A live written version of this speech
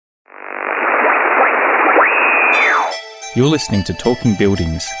You're listening to Talking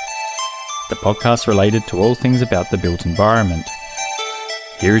Buildings, the podcast related to all things about the built environment.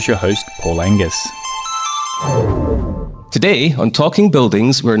 Here is your host, Paul Angus. Today, on Talking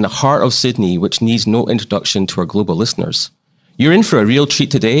Buildings, we're in the heart of Sydney, which needs no introduction to our global listeners. You're in for a real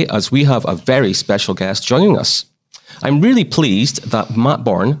treat today, as we have a very special guest joining us. I'm really pleased that Matt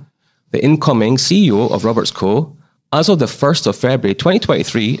Bourne, the incoming CEO of Roberts Co., as of the 1st of February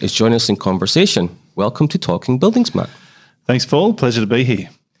 2023, is joining us in conversation. Welcome to Talking Buildings, Matt. Thanks, Paul. Pleasure to be here.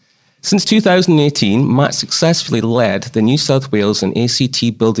 Since 2018, Matt successfully led the New South Wales and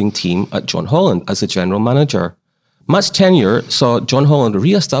ACT building team at John Holland as the general manager. Matt's tenure saw John Holland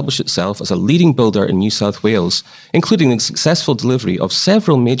re-establish itself as a leading builder in New South Wales, including the successful delivery of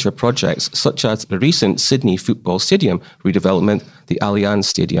several major projects such as the recent Sydney Football Stadium redevelopment, the Allianz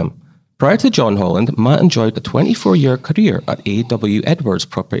Stadium. Prior to John Holland, Matt enjoyed a 24-year career at A.W. Edwards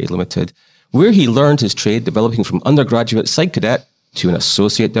Property Limited, where he learned his trade developing from undergraduate site cadet to an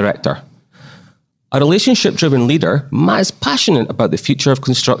associate director. A relationship-driven leader, Matt is passionate about the future of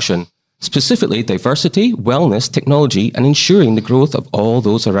construction, specifically diversity, wellness, technology, and ensuring the growth of all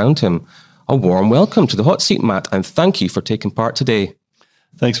those around him. A warm welcome to the hot seat, Matt, and thank you for taking part today.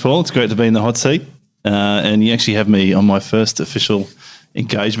 Thanks, Paul. It's great to be in the hot seat. And you actually have me on my first official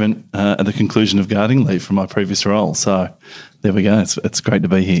engagement at the conclusion of gardening leave from my previous role. So there we go. It's great to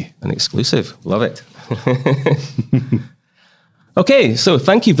be here. An exclusive. Love it. Okay, so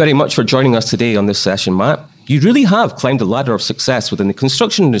thank you very much for joining us today on this session, Matt. You really have climbed the ladder of success within the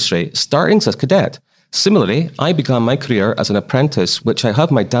construction industry, starting as a cadet. Similarly, I began my career as an apprentice, which I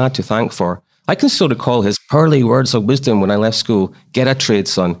have my dad to thank for. I can still recall his pearly words of wisdom when I left school, "Get a trade,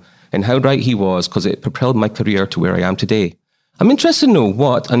 son," and how right he was, because it propelled my career to where I am today. I'm interested to know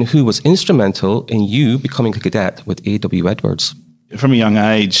what and who was instrumental in you becoming a cadet with A.W. Edwards. From a young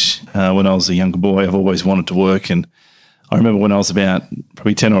age, when I was a younger boy, I've always wanted to work. And I remember when I was about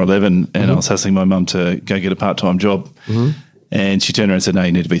probably 10 or 11 and I was hassling my mum to go get a part-time job. And she turned around and said, "No,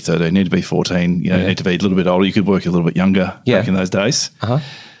 you need to be 13, you need to be 14, you need to be a little bit older. You could work a little bit younger back in those days."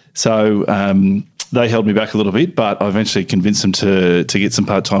 So they held me back a little bit, but I eventually convinced them to get some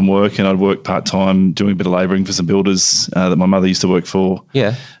part-time work, and I'd work part-time doing a bit of labouring for some builders that my mother used to work for.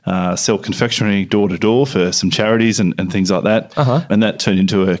 Sell confectionery door-to-door for some charities and things like that. And that turned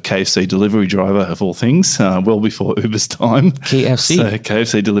into a KFC delivery driver of all things, well before Uber's time. KFC? So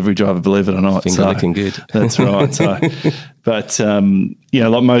KFC delivery driver, believe it or not. Finger looking good. That's right. But,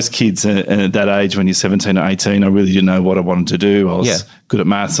 like most kids at that age, when you're 17 or 18, I really didn't know what I wanted to do. I was good at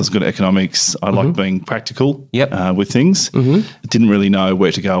maths. I was good at economics. I liked being practical with things. I didn't really know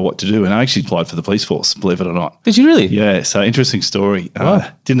where to go or what to do. And I actually applied for the police force, believe it or not. Did you really? Yeah. So interesting story.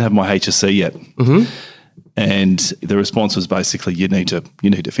 Didn't have my HSC yet. And the response was basically, you need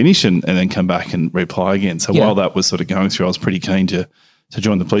to finish and then come back and reapply again. So while that was sort of going through, I was pretty keen to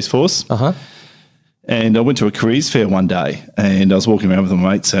join the police force. And I went to a careers fair one day and I was walking around with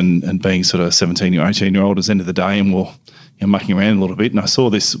my mates and being sort of 17 or 18-year-old at the end of the day, and we're mucking around a little bit. And I saw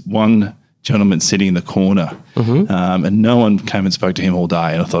this one gentleman sitting in the corner and no one came and spoke to him all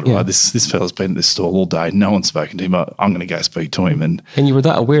day. And I thought, right, this fella's been at this stall all day. No one's spoken to him. I'm going to go speak to him. And you were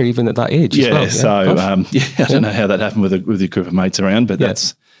that aware even at that age as well? I don't know how that happened with a group of mates around, but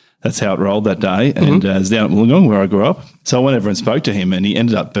that's how it rolled that day. And it's down at Wollongong where I grew up. So I went over and spoke to him, and he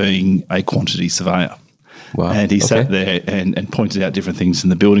ended up being a quantity surveyor. Wow. And he sat there and pointed out different things in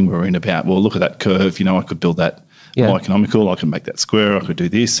the building we were in about, well, look at that curve, I could build that more economical, I could make that square, I could do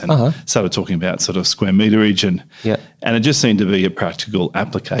this. And started talking about sort of square meterage and it just seemed to be a practical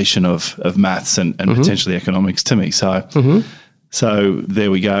application of maths and potentially economics to me. So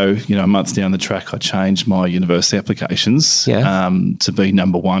there we go. A month down the track, I changed my university applications to be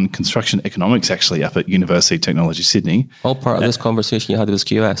number one construction economics, actually, up at University of Technology Sydney. All part of this conversation you had was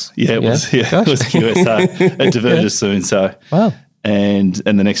QS. It was QS. So it diverged soon. So wow. And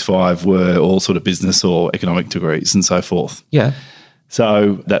the next 5 were all sort of business or economic degrees and so forth.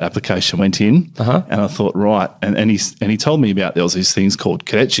 So that application went in, and I thought, right, and he told me about there was these things called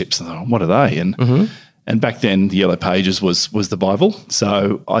cadetships. And I thought, what are they? And back then, the Yellow Pages was the Bible.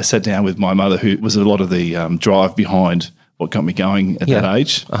 So I sat down with my mother, who was a lot of the drive behind what got me going at that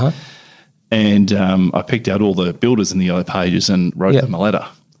age. And I picked out all the builders in the Yellow Pages and wrote them a letter.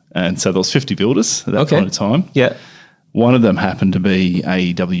 And so there was 50 builders at that point in time. One of them happened to be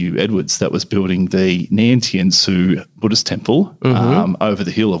A.W. Edwards, that was building the Ngan Tien Su Buddhist temple over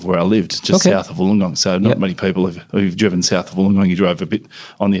the hill of where I lived, just south of Wollongong. So not many people who've driven south of Wollongong. You drove a bit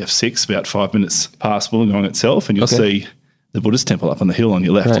on the F6, about 5 minutes past Wollongong itself, and you'll see the Buddhist temple up on the hill on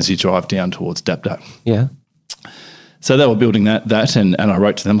your left as you drive down towards Dap Dap. So they were building that and I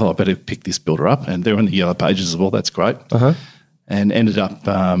wrote to them, I better pick this builder up. And they're on the Yellow Pages as well. That's great. And ended up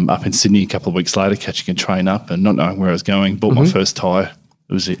in Sydney a couple of weeks later, catching a train up and not knowing where I was going. Bought my first tie.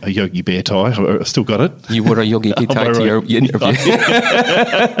 It was a Yogi Bear tie. I still got it. You wore a Yogi Bear tie to your interview.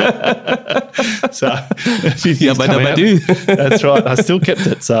 So, I do. That's right. I still kept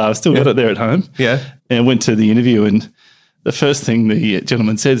it. So I've still got it there at home. Yeah. And went to the interview, and the first thing the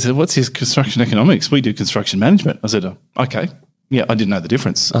gentleman said, what's his construction economics? We do construction management. I said, okay. Yeah, I didn't know the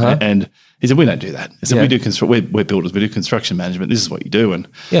difference. And he said, we don't do that. He said, we're builders, we do construction management. This is what you do. And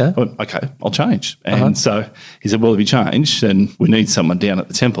I went, okay, I'll change. And so he said, well, if you change, then we need someone down at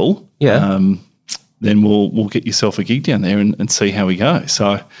the temple. Then we'll get yourself a gig down there and see how we go.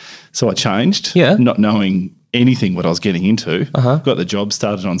 So I changed, not knowing anything what I was getting into. Got the job,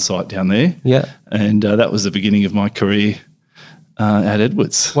 started on site down there. And that was the beginning of my career at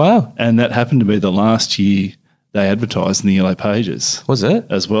Edwards. Wow. And that happened to be the last year they advertised in the Yellow Pages. Was it?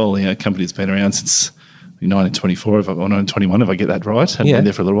 As well. A company that's been around since 1924 or 1921, if I get that right. I've been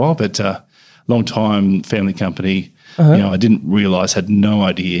there for a little while, but long time family company. I didn't realise, had no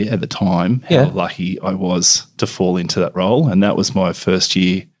idea at the time how lucky I was to fall into that role. And that was my first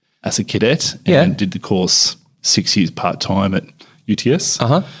year as a cadet and did the course 6 years part-time at UTS.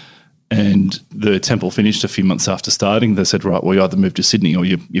 And the temple finished a few months after starting. They said, right, well, you either move to Sydney or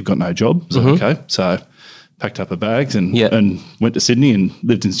you've got no job. So, okay. So packed up our bags and went to Sydney and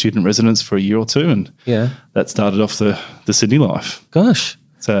lived in student residence for a year or two. And that started off the Sydney life. Gosh.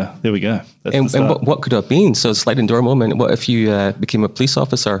 So there we go. And what could it have been? So sliding door moment. What if you became a police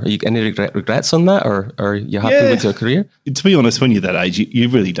officer? Are you any regrets on that, or are you happy with your career? To be honest, when you're that age, you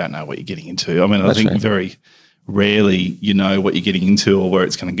really don't know what you're getting into. I mean, I think very rarely you know what you're getting into or where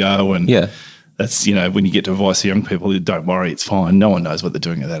it's going to go. And that's, when you get to advise young people, don't worry, it's fine. No one knows what they're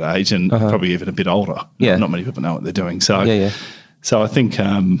doing at that age, and probably even a bit older. Not many people know what they're doing. So, so I think,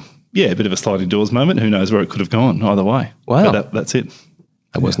 a bit of a sliding doors moment. Who knows where it could have gone either way. Wow. But that's it.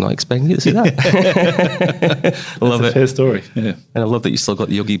 I was not expecting you to say that. I love it. Fair story. Yeah. And I love that you still got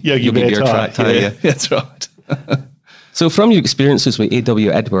the Yogi Bear tie. Yeah, that's right. So from your experiences with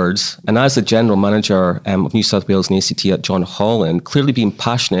A.W. Edwards and as the General Manager of New South Wales and ACT at John Holland, clearly being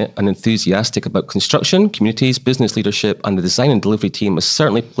passionate and enthusiastic about construction, communities, business leadership and the design and delivery team has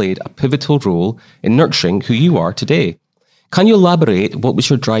certainly played a pivotal role in nurturing who you are today. Can you elaborate what was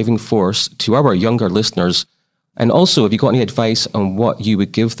your driving force to our younger listeners? And also, have you got any advice on what you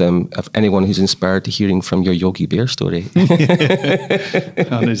would give them of anyone who's inspired to hearing from your Yogi Bear story? I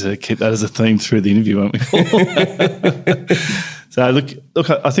need to keep that as a theme through the interview, won't we? So look,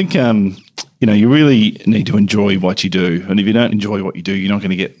 I think you really need to enjoy what you do, and if you don't enjoy what you do, you're not going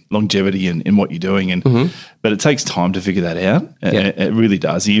to get longevity in what you're doing. And but it takes time to figure that out. It really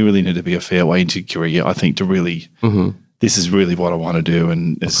does. You really need to be a fair way into your career, I think, to really. This is really what I want to do,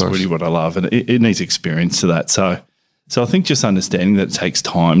 and it's really what I love, and it needs experience to that. So I think just understanding that it takes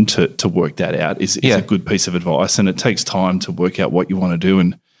time to work that out is a good piece of advice, and it takes time to work out what you want to do.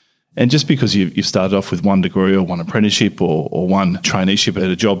 And just because you've started off with one degree or one apprenticeship or one traineeship at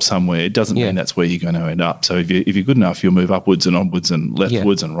a job somewhere, it doesn't mean that's where you're going to end up. So if you're good enough, you'll move upwards and onwards and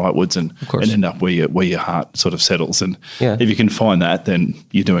leftwards and rightwards and end up where your heart sort of settles. And if you can find that, then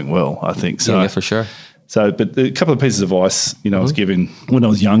you're doing well, I think. So yeah, for sure. So, but a couple of pieces of advice, I was given when I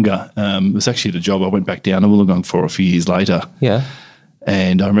was younger, it was actually at a job I went back down to Wollongong for a few years later. Yeah.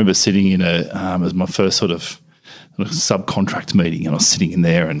 And I remember sitting in it was my first sort of subcontract meeting, and I was sitting in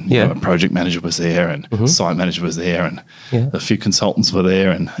there, and a project manager was there, and site manager was there, and a few consultants were there,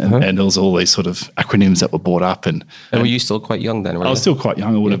 and there was all these sort of acronyms that were brought up. And were you still quite young then? I was still quite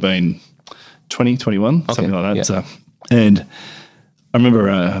young. I would have been 20, 21, something like that. Yeah. So, and I remember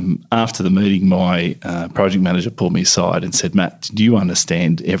after the meeting, my project manager pulled me aside and said, "Matt, do you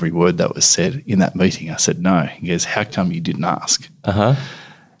understand every word that was said in that meeting?" I said, "No." He goes, "How come you didn't ask?"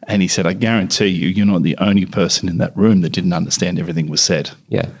 And he said, "I guarantee you're not the only person in that room that didn't understand everything was said."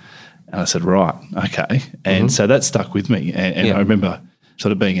 Yeah. And I said, "Right, okay." And so that stuck with me. And I remember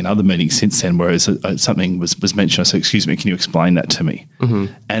sort of being in other meetings since then where something was mentioned. I said, "Excuse me, can you explain that to me?"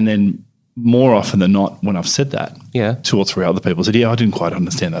 And then more often than not, when I've said that, 2 or 3 other people said, "Yeah, I didn't quite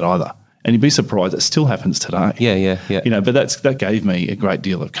understand that either." And you'd be surprised, it still happens today. Yeah. But that gave me a great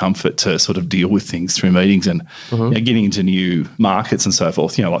deal of comfort to sort of deal with things through meetings and getting into new markets and so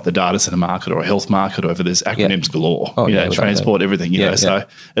forth, like the data center market or a health market, or whether there's acronyms galore, transport, everything, so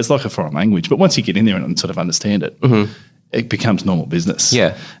it's like a foreign language. But once you get in there and sort of understand it, it becomes normal business.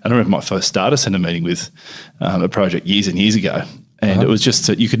 Yeah. And I remember my first data center meeting with a project years and years ago. And it was just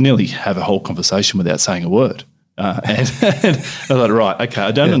that you could nearly have a whole conversation without saying a word. And I thought, right, okay,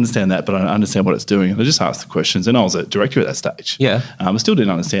 I don't understand that, but I understand what it's doing. And I just asked the questions, and I was a director at that stage. Yeah. I still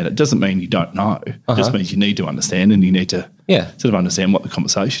didn't understand it. Doesn't mean you don't know. It just means you need to understand, and you need to sort of understand what the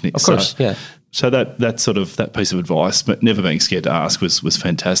conversation is. Of course, So that sort of that piece of advice, but never being scared to ask, was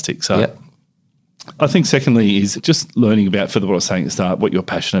fantastic. So I think secondly is just learning about, further what I was saying at the start, what you're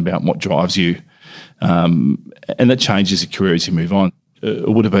passionate about and what drives you. And that changes your career as you move on. It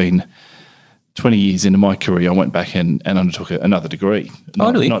would have been 20 years into my career, I went back and undertook another degree,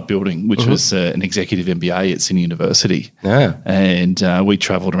 not building, which was an executive MBA at Sydney University. Yeah. And we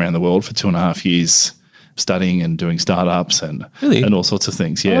travelled around the world for 2.5 years, studying and doing startups and all sorts of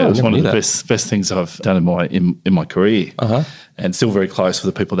things. Yeah, it was one of the best things I've done in my career. And still very close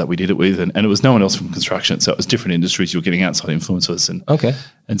with the people that we did it with. And it was no one else from construction. So it was different industries. You were getting outside influences.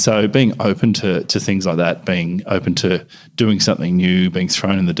 And so being open to things like that, being open to doing something new, being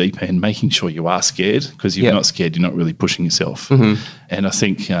thrown in the deep end, making sure you are scared, because if you're not scared, you're not really pushing yourself. And I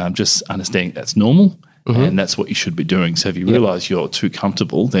think just understanding that's normal and that's what you should be doing. So if you realise you're too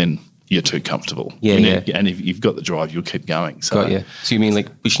comfortable, then you're too comfortable. And if you've got the drive, you'll keep going. So, got you. So you mean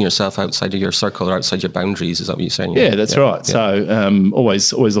like pushing yourself outside of your circle or outside your boundaries? Is that what you're saying? Yeah, that's right. Yeah. So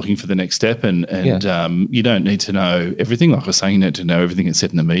always looking for the next step, and you don't need to know everything. Like I was saying, you need to know everything that's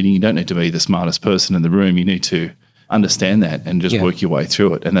said in the meeting. You don't need to be the smartest person in the room. You need to understand that and just work your way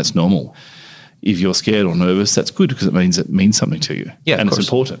through it, and that's normal. If you're scared or nervous, that's good, because it means something to you. Yeah, and it's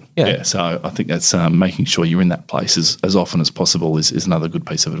important. Yeah. So I think that's making sure you're in that place as often as possible is another good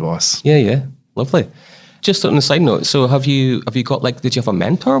piece of advice. Yeah. Lovely. Just on a side note, so have you got did you have a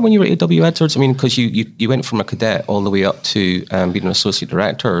mentor when you were at AW Edwards? I mean, because you went from a cadet all the way up to being an associate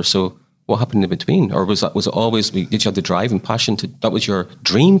director. So what happened in between? Or was it always, did you have the drive and passion that was your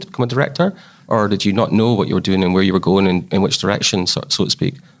dream to become a director? Or did you not know what you were doing and where you were going and in which direction, so to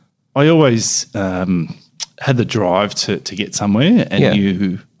speak? I always had the drive to get somewhere,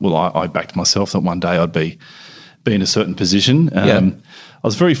 and I backed myself that one day I'd be in a certain position. I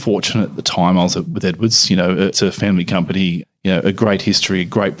was very fortunate at the time I was with Edwards. It's a family company, a great history,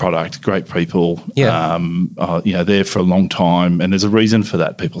 great product, great people, there for a long time. And there's a reason for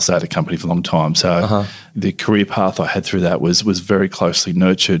that. People stay at a company for a long time. So the career path I had through that was very closely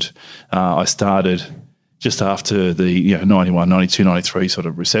nurtured. I started just after the 91, 92, 93 sort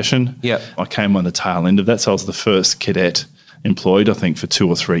of recession. I came on the tail end of that. So I was the first cadet employed, I think, for 2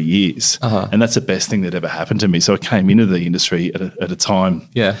 or 3 years. And that's the best thing that ever happened to me. So I came into the industry at a time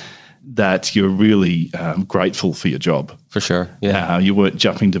that you're really grateful for your job. For sure, yeah. You weren't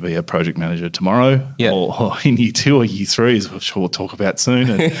jumping to be a project manager tomorrow or in year 2 or year 3, as I'm sure we'll talk about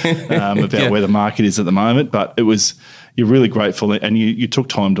soon, and about where the market is at the moment. But you're really grateful, and you took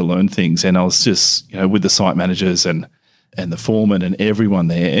time to learn things. And I was just, with the site managers and the foreman and everyone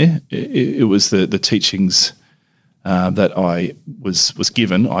there, it was the teachings that I was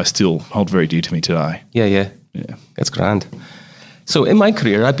given, I still hold very dear to me today. Yeah. That's grand. So in my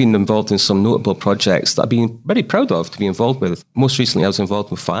career, I've been involved in some notable projects that I've been very proud of to be involved with. Most recently, I was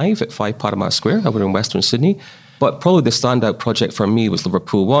involved with 5 at 5 Parramatta Square over in Western Sydney. But probably the standout project for me was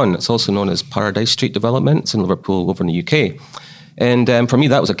Liverpool One. It's also known as Paradise Street Development. It's in Liverpool over in the UK. And for me,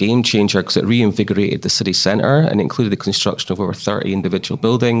 that was a game changer because it reinvigorated the city centre and included the construction of over 30 individual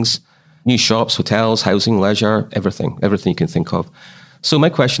buildings, new shops, hotels, housing, leisure, everything you can think of. So my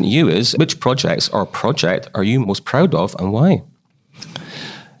question to you is, which projects or project are you most proud of and why?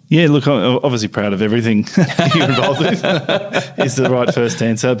 Yeah, look, I'm obviously proud of everything you're involved with is the right first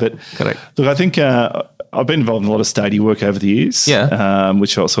answer. But correct. Look, I think I've been involved in a lot of Stadia work over the years,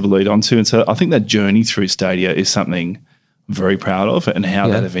 which I'll sort of lead on to. And so I think that journey through Stadia is something I'm very proud of, and how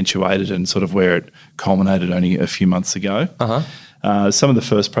that eventuated and sort of where it culminated only a few months ago. Some of the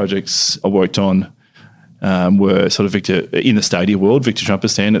first projects I worked on were sort of in the Stadia world, Victor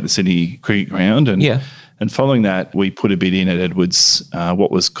Trumpistan at the Sydney Cricket Ground. And following that, we put a bid in at Edwards,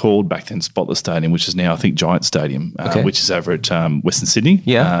 what was called back then Spotless Stadium, which is now, I think, Giant Stadium, which is over at Western Sydney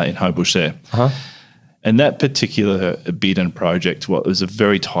in Homebush there. And that particular bid and project was a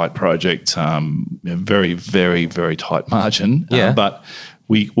very tight project, very, very, very tight margin. But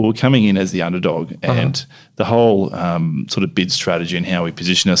we were coming in as the underdog, and the whole sort of bid strategy and how we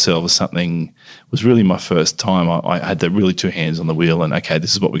position ourselves as something was really my first time. I had the really 2 hands on the wheel, and okay,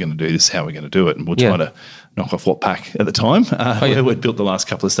 this is what we're going to do. This is how we're going to do it. And we'll try to knock off Watpac at the time. We'd built the last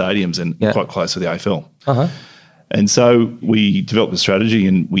couple of stadiums and quite close to the AFL. And so we developed a strategy,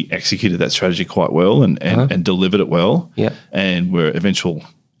 and we executed that strategy quite well and delivered it well. And we're eventual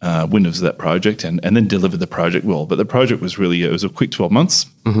winners of that project, and then delivered the project well. But the project was really, it was a quick 12 months.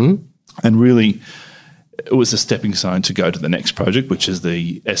 And really it was a stepping stone to go to the next project, which is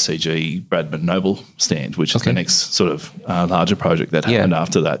the SCG Bradman Noble stand, which is the next sort of larger project that happened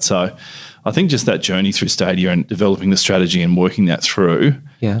after that. So I think just that journey through Stadia and developing the strategy and working that through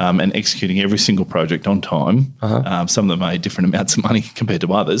and executing every single project on time, some of them made different amounts of money compared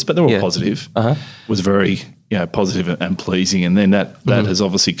to others, but they're all positive, was very positive and pleasing. And then that has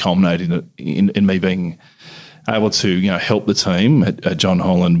obviously culminated in me being able to help the team at John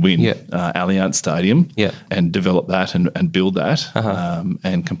Holland win Allianz Stadium and develop that and build that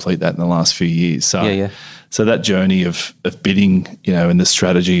and complete that in the last few years. So that journey of bidding, and the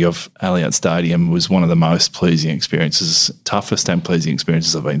strategy of Allianz Stadium was one of the most pleasing experiences, toughest and pleasing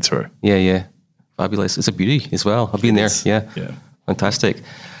experiences I've been through. Yeah. Fabulous. It's a beauty as well. I've been there. Yeah. Fantastic.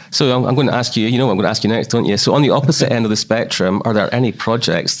 So I'm going to ask you, I'm going to ask you next, don't you? So on the opposite end of the spectrum, are there any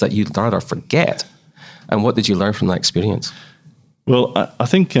projects that you'd rather forget? And what did you learn from that experience? Well, I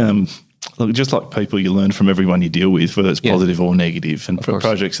think, look, just like people, you learn from everyone you deal with, whether it's positive or negative, and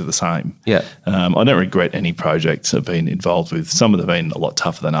projects are the same. I don't regret any projects I've been involved with. Some of them have been a lot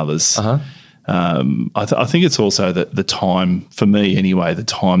tougher than others. I think it's also the time, for me anyway, the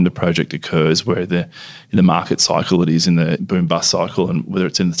time the project occurs, where in the market cycle it is, in the boom-bust cycle, and whether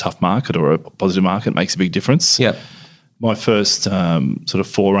it's in the tough market or a positive market makes a big difference. My first sort of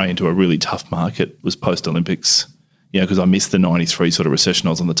foray into a really tough market was post-Olympics, because I missed the 93 sort of recession. I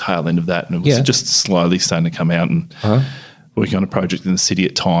was on the tail end of that, and it was just slowly starting to come out, and working on a project in the city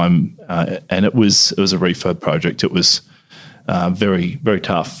at time, and it was a refurb project. It was very, very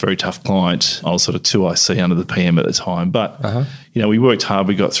tough client. I was sort of 2IC under the PM at the time, but we worked hard.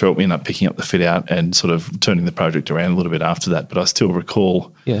 We got through it. We ended up picking up the fit out and sort of turning the project around a little bit after that. But I still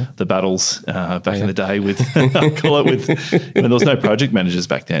recall the battles back in the day with there was no project managers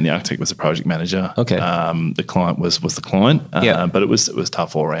back then. The architect was the project manager. The client was the client. But it was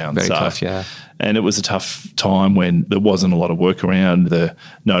tough all around. Very tough. And it was a tough time when there wasn't a lot of work around. The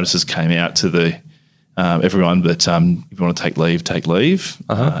notices came out to everyone that if you want to take leave,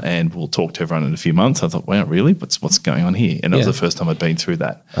 and we'll talk to everyone in a few months. I thought, wow, really? What's going on here? And it was the first time I'd been through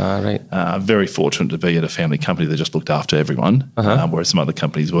that. Very fortunate to be at a family company that just looked after everyone, whereas some other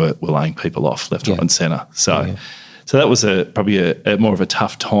companies were laying people off left, right and centre. So that was probably a more of a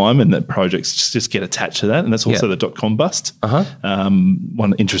tough time, and that projects just get attached to that. And that's also the .com bust.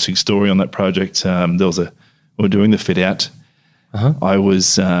 One interesting story on that project, we were doing the fit out. I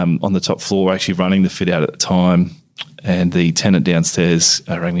was on the top floor actually running the fit out at the time, and the tenant downstairs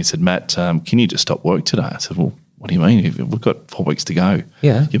rang me and said, Matt, can you just stop work today? I said, well, what do you mean? We've got 4 weeks to go.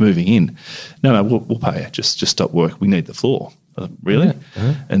 You're moving in. No, we'll pay you. Just stop work. We need the floor. I thought, really?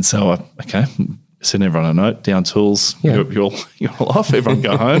 And so I sent everyone a note, down tools, you're all off, everyone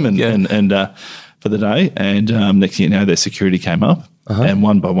go home and for the day. And next thing you know, their security came up, and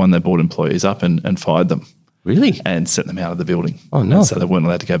one by one they brought employees up and fired them. Really? And sent them out of the building. Oh, no. And so they weren't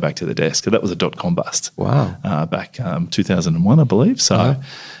allowed to go back to the desk. That was a .com bust. Wow. Back 2001, I believe. So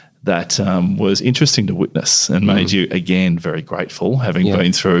that was interesting to witness, and made you, again, very grateful, having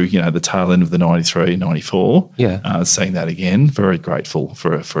been through, the tail end of the 93, 94. Seeing that again, very grateful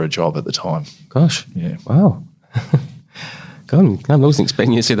for a job at the time. Gosh. Yeah. Wow. God, I wasn't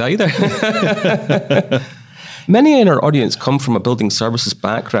expecting you to say that either. Many in our audience come from a building services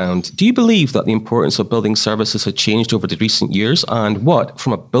background. Do you believe that the importance of building services has changed over the recent years? And what,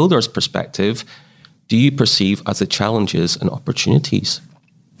 from a builder's perspective, do you perceive as the challenges and opportunities?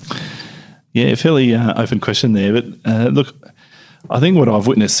 Yeah, fairly open question there. But look, I think what I've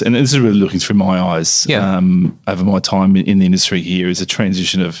witnessed, and this is really looking through my eyes over my time in the industry here, is a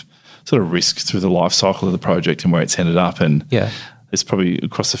transition of sort of risk through the life cycle of the project and where it's ended up. And it's probably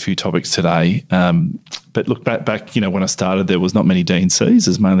across a few topics today. But look, back when I started, there was not many D&Cs.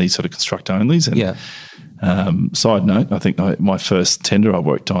 There's mainly sort of construct onlys. And side note, I think my first tender I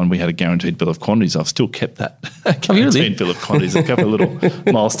worked on, we had a guaranteed bill of quantities. I've still kept that guaranteed bill of quantities. A couple of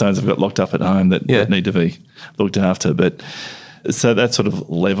little milestones I've got locked up at home that need to be looked after. But so that sort of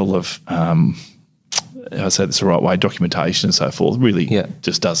level of, I say this the right way, documentation and so forth really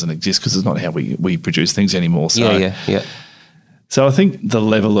just doesn't exist, because it's not how we produce things anymore. So, So I think the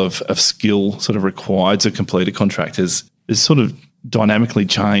level of skill sort of required to complete a contract is sort of dynamically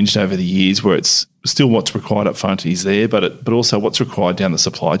changed over the years, where it's still what's required up front is there, but also what's required down the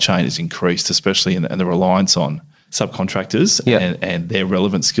supply chain is increased, especially in the reliance on subcontractors and their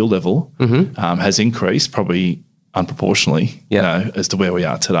relevant skill level has increased probably unproportionally, as to where we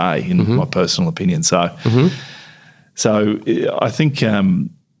are today, in my personal opinion. So I think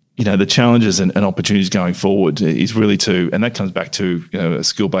the challenges and opportunities going forward is really and that comes back to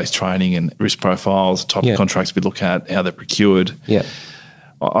skill-based training and risk profiles, type of contracts we look at, how they're procured.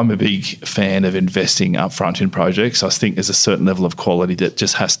 I'm a big fan of investing upfront in projects. I think there's a certain level of quality that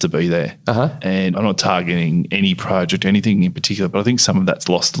just has to be there. And I'm not targeting any project or anything in particular, but I think some of that's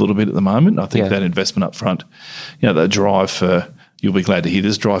lost a little bit at the moment. I think that investment upfront, that drive for, you'll be glad to hear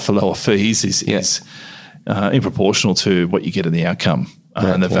this, drive for lower fees is in proportional to what you get in the outcome.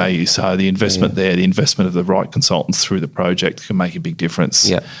 And the value. So the investment there, the investment of the right consultants through the project can make a big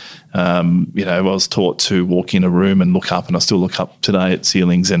difference. I was taught to walk in a room and look up, and I still look up today at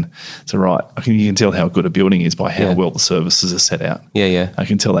ceilings, and it's right. You can tell how good a building is by how well the services are set out. I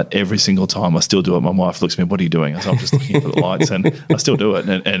can tell that every single time. I still do it. My wife looks at me, "What are you doing?" I said, "I'm just looking for the lights," and I still do it.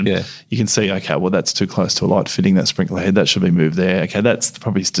 And you can see, okay, well, that's too close to a light fitting. That sprinkler head, that should be moved there. Okay, that's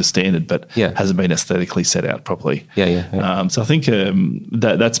probably to standard, but hasn't been aesthetically set out properly. So I think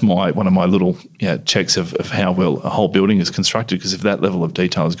that's one of my little checks of how well a whole building is constructed, because if that level of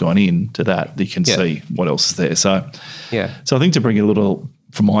detail has gone into that, you can see what else is there. So I think to bring a little,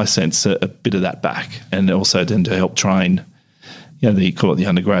 from my sense, a bit of that back, and also then to help train call it the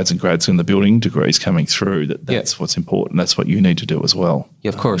undergrads and grads in the building degrees coming through, that's what's important. That's what you need to do as well.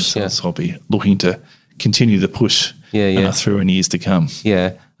 Of course. So I'll be looking to continue the push through in years to come.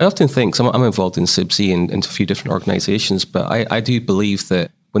 I often think, so I'm involved in CIBSE and a few different organisations, but I do believe that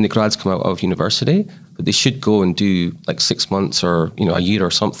when the grads come out of university, that they should go and do like 6 months or a year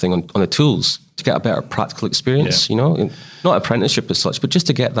or something on the tools to get a better practical experience. Not apprenticeship as such, but just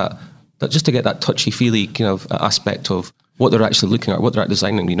to get that touchy-feely kind of aspect of what they're actually looking at, what they're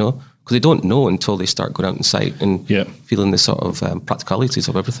designing. Because they don't know until they start going out on site and feeling the sort of practicalities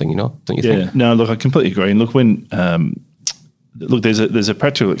of everything. Don't you think? No, look, I completely agree. And look, when there's a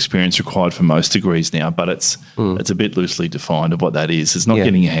practical experience required for most degrees now, but it's a bit loosely defined of what that is. It's not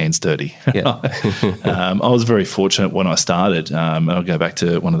getting your hands dirty. I was very fortunate when I started, and I'll go back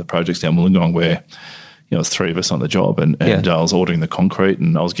to one of the projects down Wollongong where it was 3 of us on the job, and I was ordering the concrete,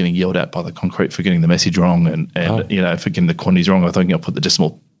 and I was getting yelled at by the concrete for getting the message wrong, and for getting the quantities wrong. I think I put the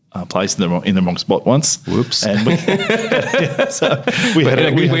decimal place in the wrong spot once. Whoops! And we had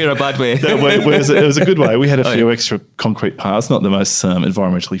a good way or a bad way. It was a good way. We had a few extra concrete parts, not the most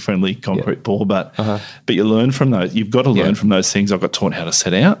environmentally friendly concrete pour, but you learn from those. You've got to learn from those things. I got taught how to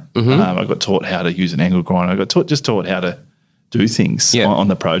set out. I got taught how to use an angle grinder. I got taught how to do things on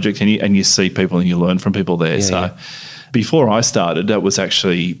the project, and you see people and you learn from people there. Before I started, that was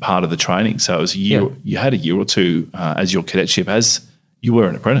actually part of the training. So it was a year. You had a year or two as your cadetship, as you were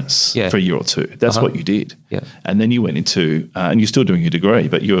an apprentice for a year or two. That's what you did. And then you went into, and you're still doing your degree,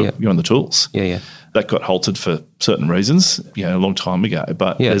 but you're on the tools. That got halted for certain reasons, a long time ago.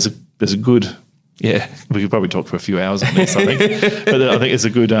 But there's a good, we could probably talk for a few hours on this, I think. But I think it's a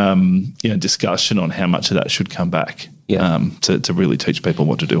good discussion on how much of that should come back to really teach people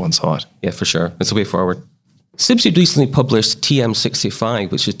what to do on site. Yeah, for sure. It's the way forward. CIBSE recently published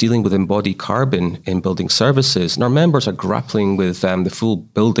TM65, which is dealing with embodied carbon in building services. And our members are grappling with the full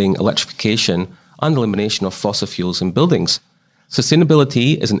building electrification and elimination of fossil fuels in buildings.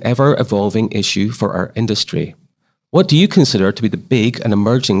 Sustainability is an ever-evolving issue for our industry. What do you consider to be the big and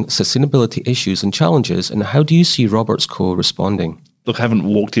emerging sustainability issues and challenges, and how do you see Roberts Co responding? Look, I haven't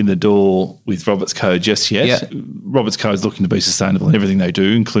walked in the door with Roberts Co just yet. Roberts Co is looking to be sustainable in everything they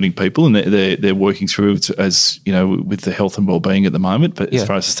do, including people, and they're working through it, as with the health and wellbeing at the moment. But as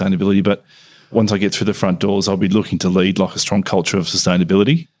far as sustainability, but once I get through the front doors, I'll be looking to lead like a strong culture of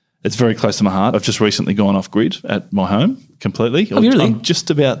sustainability. It's very close to my heart. I've just recently gone off grid at my home completely. Oh, really? I'm just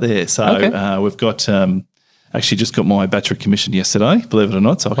about there. So we've got. Actually just got my battery commissioned yesterday, believe it or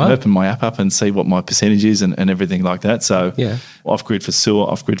not. So I can open my app up and see what my percentage is and everything like that. So off-grid for sewer,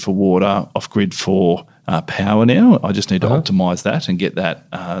 off-grid for water, off-grid for power now. I just need to optimise that and get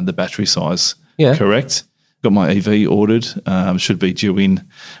that the battery size correct. Got my EV ordered, should be due in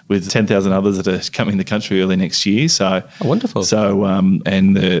with 10,000 others that are coming in the country early next year. So wonderful. So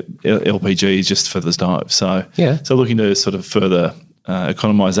and the LPG is just for the stove. So so looking to sort of further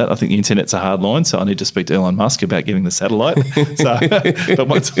economise that. I think the internet's a hard line, so I need to speak to Elon Musk about getting the satellite. But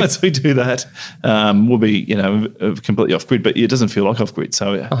once we do that, we'll be completely off grid. But it doesn't feel like off grid.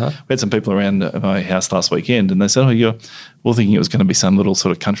 So we had some people around my house last weekend, and they said, "Oh, you're all thinking it was going to be some little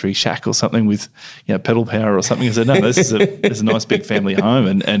sort of country shack or something with pedal power or something." I said, "No, this is a nice big family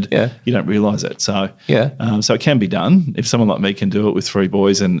home, and you don't realise it." So so it can be done if someone like me can do it with 3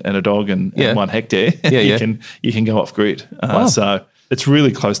 boys and a dog and 1 hectare. You can go off grid. So it's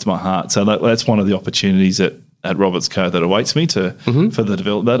really close to my heart. So that's one of the opportunities at Roberts Co that awaits me to further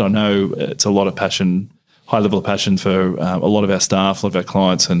develop that. I know it's a lot of passion, high level of passion for a lot of our staff, a lot of our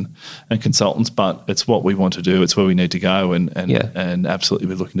clients and consultants, but it's what we want to do. It's where we need to go and absolutely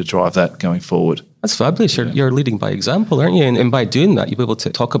we're looking to drive that going forward. That's fabulous. You're leading by example, aren't you? And by doing that, you'll be able to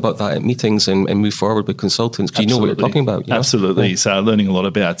talk about that at meetings and move forward with consultants because you know what you're talking about. Absolutely. Yeah. So learning a lot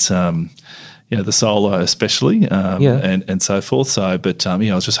about the solar especially and so forth. So, but I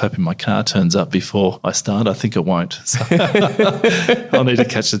was just hoping my car turns up before I start. I think it won't. So I'll need to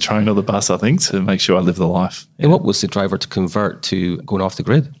catch the train or the bus, I think, to make sure I live the life. Yeah. And what was the driver to convert to going off the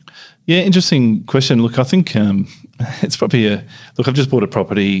grid? Yeah, interesting question. Look, I think it's probably I've just bought a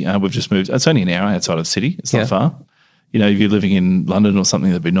property. We've just moved. It's only an hour outside of the city. It's not far. If you're living in London or something,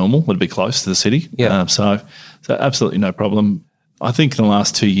 that'd be normal. It'd be close to the city. Yeah. So absolutely no problem. I think the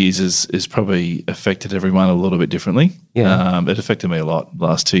last 2 years is probably affected everyone a little bit differently. Yeah. It affected me a lot the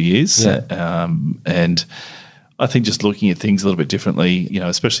last 2 years. Yeah. And I think just looking at things a little bit differently,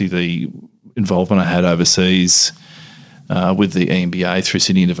 especially the involvement I had overseas with the EMBA through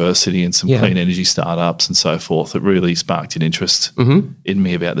Sydney University and some clean energy startups and so forth, it really sparked an interest in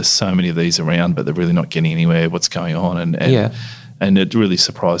me about there's so many of these around, but they're really not getting anywhere, what's going on. And it really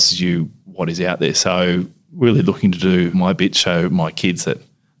surprises you what is out there. So really looking to do my bit, show my kids that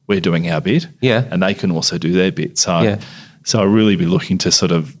we're doing our bit and they can also do their bit. So I really be looking to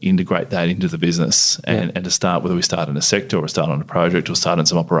sort of integrate that into the business and to start, whether we start in a sector or start on a project or start in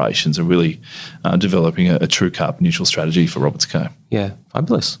some operations and really developing a true carbon neutral strategy for Roberts Co. Yeah,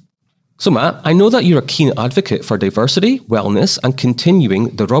 fabulous. So Matt, I know that you're a keen advocate for diversity, wellness and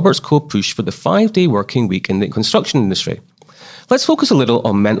continuing the Roberts Co push for the 5-day working week in the construction industry. Let's focus a little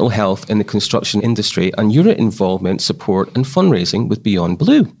on mental health in the construction industry and your involvement, support and fundraising with Beyond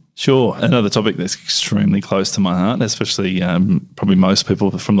Blue. Sure. Another topic that's extremely close to my heart, especially probably most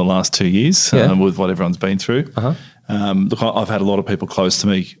people from the last 2 years with what everyone's been through. Look, I've had a lot of people close to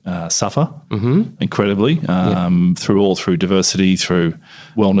me suffer incredibly through diversity, through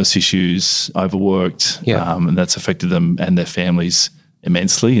wellness issues, overworked, and that's affected them and their families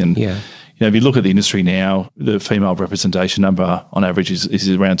immensely. And if you look at the industry now, the female representation number on average is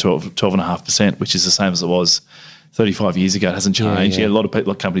around 12.5%, which is the same as it was 35 years ago. It hasn't changed. A lot of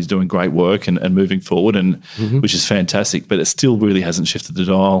people, companies doing great work and moving forward, and which is fantastic, but it still really hasn't shifted the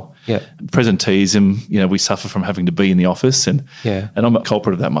dial. Presenteeism, we suffer from having to be in the office, and I'm a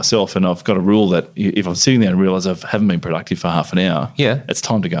culprit of that myself. And I've got a rule that if I'm sitting there and realise I haven't been productive for half an hour, it's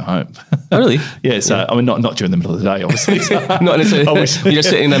time to go home. Oh, really? I mean, not during the middle of the day, obviously. Not necessarily. You're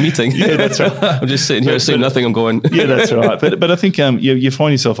sitting in a meeting. That's right. I'm just sitting here saying nothing. I'm going. That's right. But I think you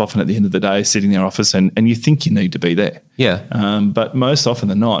find yourself often at the end of the day sitting in their office and you think you need to be there. But most often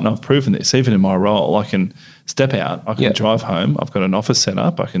than not, and I've proven this, even in my role, I can step out, I can drive home, I've got an office set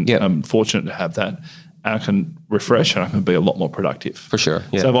up, I'm fortunate to have that, and I can refresh and I can be a lot more productive. For sure.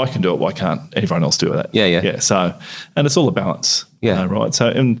 So if I can do it, why can't everyone else do that? So, and it's all a balance. Right.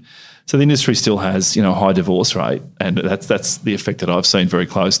 So the industry still has, a high divorce rate, and that's the effect that I've seen very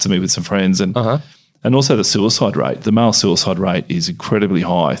close to me with some friends, and also the suicide rate. The male suicide rate is incredibly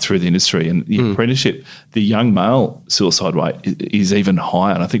high through the industry, and the apprenticeship, the young male suicide rate is even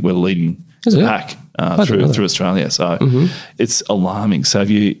higher, and I think we're leading the pack through Australia. So it's alarming. So if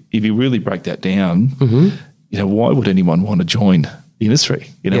you really break that down, why would anyone want to join the industry?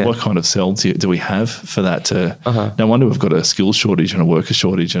 What kind of cells do we have for that? No wonder we've got a skills shortage and a worker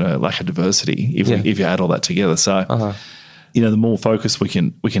shortage and a lack of diversity if you add all that together. So the more focus we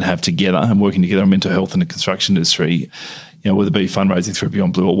can have together and working together on mental health in the construction industry, whether it be fundraising through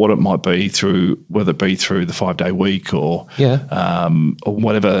Beyond Blue or what it might be whether it be through the 5-day week or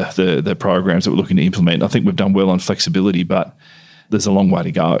whatever the programs that we're looking to implement. I think we've done well on flexibility, but there's a long way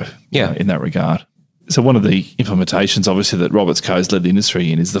to go in that regard. So one of the implementations, obviously, that Roberts Co has led the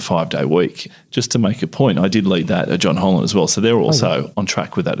industry in is the 5-day week. Just to make a point, I did lead that at John Holland as well. So they're also on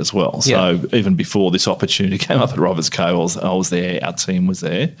track with that as well. So even before this opportunity came up at Roberts Co, I was there, our team was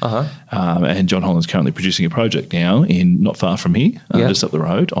there. And John Holland's currently producing a project now not far from here, just up the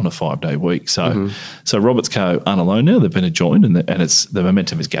road on a 5-day week. So so Roberts Co aren't alone now. They've been adjoined and the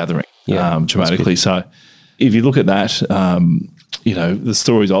momentum is gathering dramatically. So if you look at that, the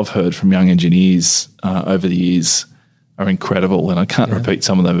stories I've heard from young engineers over the years are incredible, and I can't repeat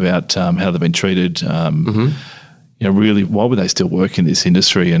some of them about how they've been treated. Really, why would they still work in this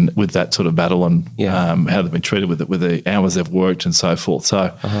industry and with that sort of battle and how they've been treated with the hours they've worked and so forth.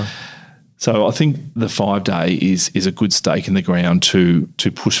 So, so I think the 5-day is a good stake in the ground to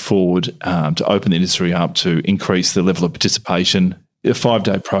push forward, to open the industry up, to increase the level of participation. A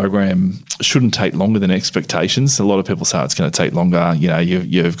 5-day program shouldn't take longer than expectations. A lot of people say it's going to take longer.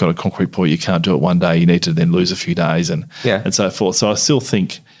 You've got a concrete pour, you can't do it one day. You need to then lose a few days and so forth. So I still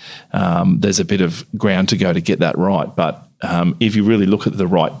think there's a bit of ground to go to get that right. But if you really look at the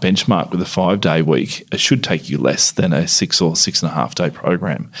right benchmark with a 5-day week, it should take you less than a 6 or 6.5 day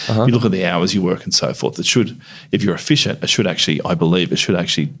program. You look at the hours you work and so forth. It should, if you're efficient, I believe it should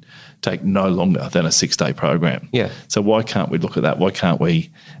actually take no longer than a 6-day program. Yeah. So why can't we look at that? Why can't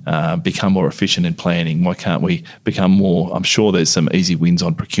we become more efficient in planning? Why can't we become more? I'm sure there's some easy wins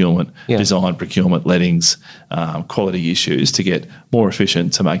on procurement, design, procurement, lettings, quality issues to get more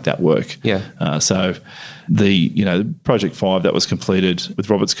efficient to make that work. Yeah. So the Project 5 that was completed with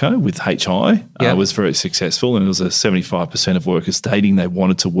Roberts Co. with HI was very successful, and it was a 75% of workers stating they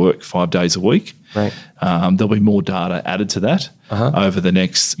wanted to work 5 days a week. Right. There'll be more data added to that over the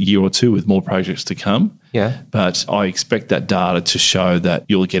next year or two with more projects to come. Yeah. But I expect that data to show that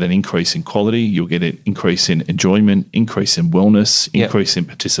you'll get an increase in quality, you'll get an increase in enjoyment, increase in wellness, increase in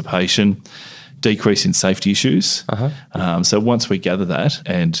participation, decrease in safety issues. So once we gather that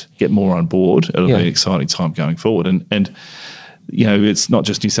and get more on board, it'll be an exciting time going forward. And it's not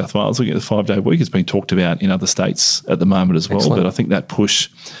just New South Wales looking at the 5-day week. It's being talked about in other states at the moment as well. Excellent. But I think that push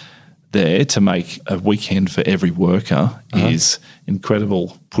there to make a weekend for every worker is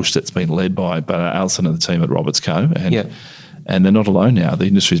incredible push that's been led by Alison and the team at Roberts Co. And they're not alone now. The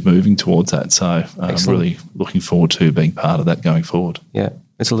industry's moving towards that. So I'm really looking forward to being part of that going forward. Yeah,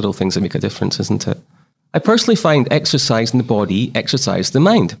 it's the little things that make a difference, isn't it? I personally find exercise in the body exercise the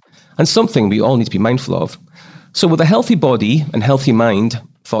mind, and something we all need to be mindful of. So with a healthy body and healthy mind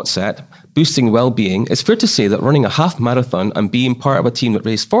thought set, boosting well-being, it's fair to say that running a half marathon and being part of a team that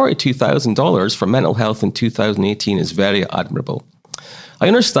raised $42,000 for mental health in 2018 is very admirable. I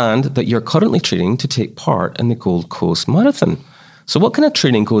understand that you're currently training to take part in the Gold Coast Marathon. So what kind of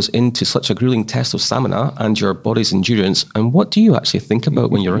training goes into such a grueling test of stamina and your body's endurance, and what do you actually think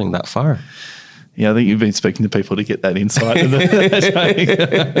about when you're running that far? Yeah, I think you've been speaking to people to get that insight.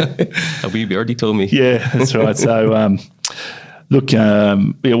 You already told me. Yeah, that's right. So, look,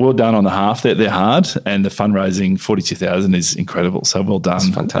 well done on the half. They're hard, and the fundraising, 42,000 is incredible. So well done.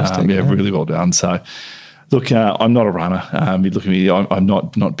 That's fantastic. Really well done. So, look, I'm not a runner. You look at me, I'm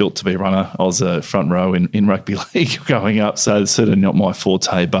not built to be a runner. I was a front row in rugby league growing up, so it's certainly not my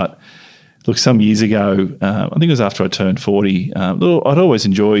forte. But look, some years ago, I think it was after I turned 40, I'd always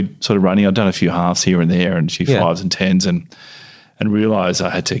enjoyed sort of running. I'd done a few halves here and there and a few 5s and 10s and realised I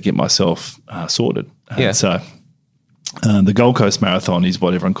had to get myself sorted. So the Gold Coast Marathon is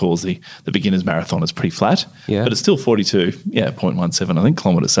what everyone calls the beginner's marathon. It's pretty flat, but it's still 0.17, I think,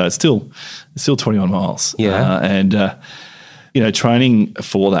 kilometres. So it's still 21 miles. Training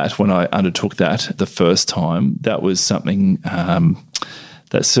for that, when I undertook that the first time, that was something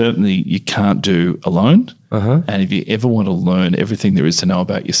that certainly you can't do alone. And if you ever want to learn everything there is to know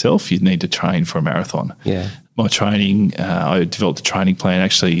about yourself, you need to train for a marathon. My training, I developed a training plan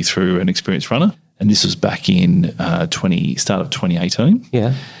actually through an experienced runner. And this was back in start of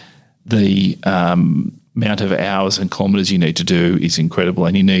 2018. The amount of hours and kilometres you need to do is incredible,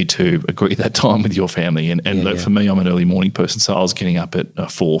 and you need to agree that time with your family. And for me, I'm an early morning person, so I was getting up at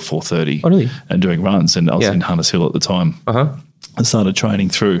 4:30 and doing runs, and I was in Hunters Hill at the time. I started training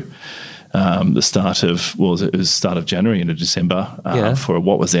through the start of January into December for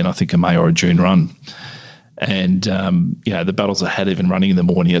what was then, I think, a May or a June run. And, the battles I had even running in the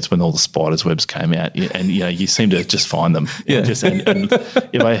morning, that's when all the spiders' webs came out. And, you seem to just find them. And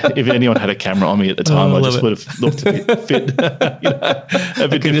if anyone had a camera on me at the time, I just would have looked a bit fit. A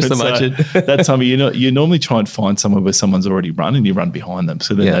bit different. Just imagine. So that time, you normally try and find somewhere where someone's already run and you run behind them.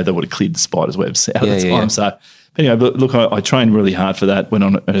 So then they would have cleared the spiders' webs out of the time. So anyway, but look, I trained really hard for that, went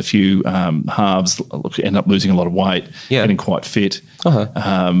on a few halves, ended up losing a lot of weight, getting quite fit.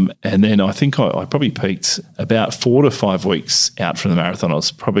 And then I think I probably peaked about 4 to 5 weeks out from the marathon. I was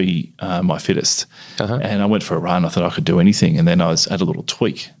probably my fittest. And I went for a run. I thought I could do anything. And then I had a little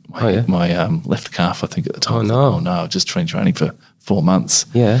tweak. My left calf, I think, at the time. Oh, no. I was just training for 4 months.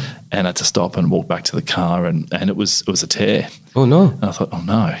 And I had to stop and walk back to the car, and it was a tear. Oh, no. And I thought, oh,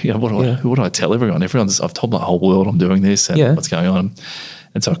 no. What do I tell everyone? I've told my whole world I'm doing this and what's going on.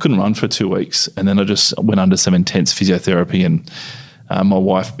 And so I couldn't run for 2 weeks. And then I just went under some intense physiotherapy, and my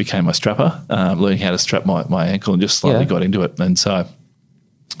wife became my strapper, learning how to strap my ankle, and just slowly got into it. And so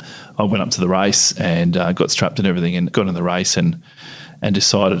I went up to the race and got strapped and everything, and got in the race and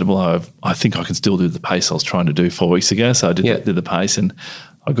decided, well, I think I can still do the pace I was trying to do 4 weeks ago. So I did the pace, and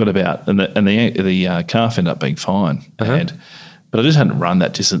I got about, and the calf ended up being fine. But I just hadn't run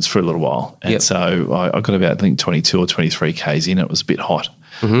that distance for a little while. And so I got about, I think, 22 or 23 Ks in. It was a bit hot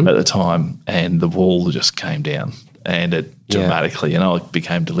at the time, and the wall just came down, and it dramatically, and I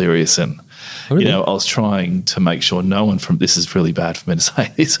became delirious and Really? I was trying to make sure no one from, this is really bad for me to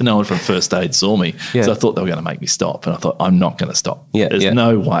say this, no one from First Aid saw me. Yeah. So I thought they were going to make me stop. And I thought, I'm not going to stop. Yeah, There's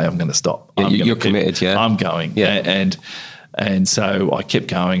no way I'm going to stop. You're committed, I'm going. Yeah. And so I kept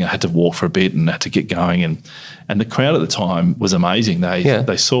going. I had to walk for a bit and had to get going. And the crowd at the time was amazing.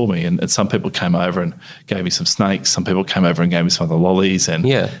 They saw me, and some people came over and gave me some snakes. Some people came over and gave me some other lollies. And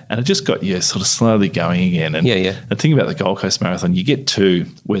it just got sort of slowly going again. And the thing about the Gold Coast Marathon, you get to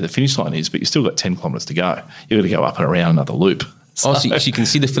where the finish line is, but you still got 10 kilometres to go. You've got to go up and around another loop. So you can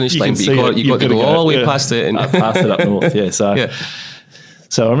see the finish line, but you've got to go all the way past it. And past it up north,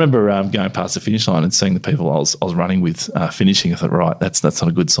 So I remember going past the finish line and seeing the people I was running with finishing. I thought, right, that's not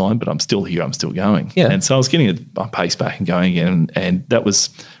a good sign, but I'm still here. I'm still going. Yeah. And so I was getting a pace back and going again. And that was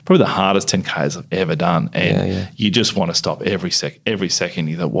probably the hardest 10Ks I've ever done. And you just want to stop every second.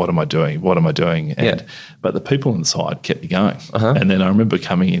 You thought, what am I doing? What am I doing? But the people inside kept me going. And then I remember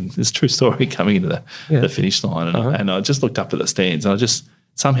coming in, this true story, coming into the finish line. And I just looked up at the stands and I just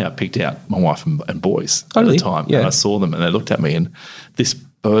somehow picked out my wife and boys at the time. And I saw them and they looked at me and this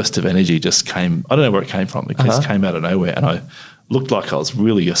burst of energy just came. I don't know where it came from. It just came out of nowhere, and I looked like I was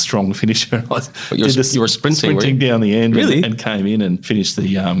really a strong finisher. You were sprinting down the end, and came in and finished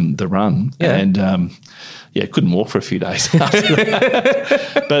the run. Yeah. And couldn't walk for a few days after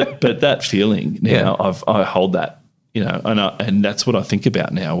that. But that feeling now, I hold that. And that's what I think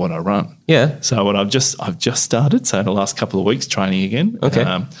about now when I run. Yeah. So I've just started. So in the last couple of weeks, training again. Okay.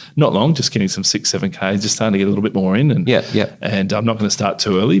 Not long, just getting some 6-7K, just starting to get a little bit more in. And And I'm not going to start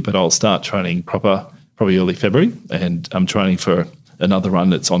too early, but I'll start training proper probably early February. And I'm training for another run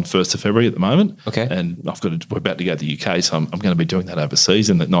that's on 1st of February at the moment. Okay. And we're about to go to the UK, so I'm going to be doing that overseas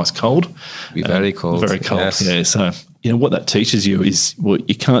in the nice cold. Be very cold. Very cold. Yes. Yeah. So what that teaches you is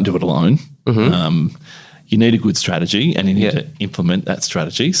you can't do it alone. Mm-hmm. You need a good strategy and you need to implement that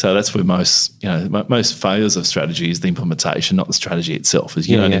strategy. So that's where most failures of strategy is the implementation, not the strategy itself, is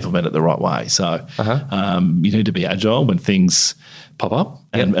you don't implement it the right way. So you need to be agile when things pop up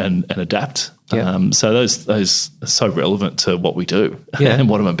and adapt. So those are so relevant to what we do and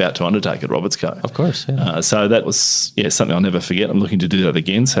what I'm about to undertake at Roberts Co. Of course. So that was something I'll never forget. I'm looking to do that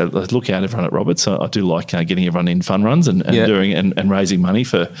again. So look out, everyone at Roberts. I do like getting everyone in fun runs and doing and raising money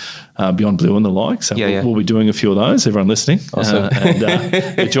for Beyond Blue and the like. So we'll be doing a few of those. Everyone listening, awesome.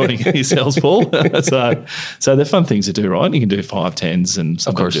 And joining yourselves, Paul. So they're fun things to do, right? You can do 5, 10s and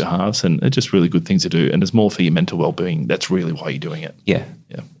sometimes do halves, and they're just really good things to do. And there's more for your mental well-being. That's really why you're doing it. Yeah.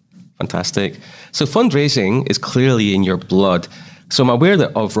 Fantastic. So fundraising is clearly in your blood. So I'm aware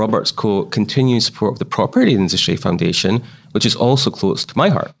that of Roberts Co. continuing support of the Property Industry Foundation, which is also close to my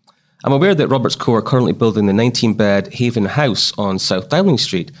heart. I'm aware that Roberts Co. are currently building the 19-bed Haven House on South Dowling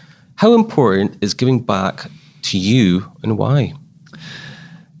Street. How important is giving back to you and why?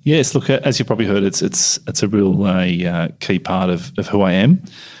 Yes, look, as you probably heard, it's a real key part of who I am.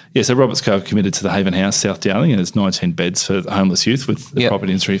 Yeah, so Roberts Co. committed to the Haven House, South Dowling, and there's 19 beds for homeless youth with the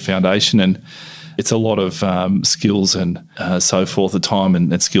Property Industry Foundation, and it's a lot of skills and so forth, the time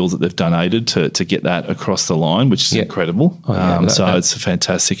and skills that they've donated to get that across the line, which is incredible. It's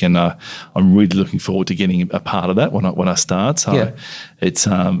fantastic, and I'm really looking forward to getting a part of that when I start. So it's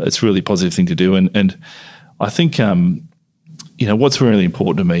a really positive thing to do, and I think what's really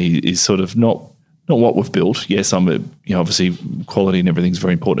important to me is sort of not what we've built. Yes, obviously quality and everything's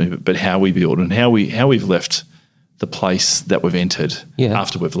very important, but how we build and how we've left the place that we've entered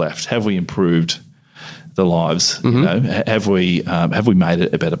after we've left. Have we improved the lives? Mm-hmm. Have we made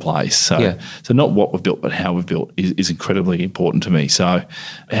it a better place? So not what we've built, but how we've built is incredibly important to me. So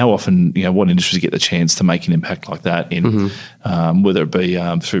how often, what industries get the chance to make an impact like that in whether it be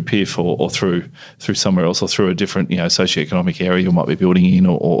through PIF or through somewhere else or through a different socioeconomic area you might be building in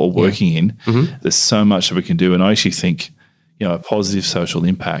or working in. Mm-hmm. There's so much that we can do, and I actually think a positive social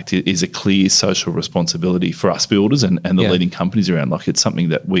impact is a clear social responsibility for us builders and the leading companies around. Like, it's something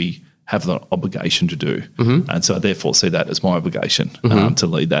that we have the obligation to do. Mm-hmm. And so I therefore see that as my obligation to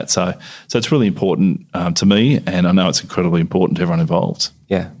lead that. So it's really important to me, and I know it's incredibly important to everyone involved.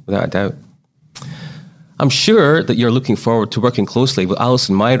 Yeah, without a doubt. I'm sure that you're looking forward to working closely with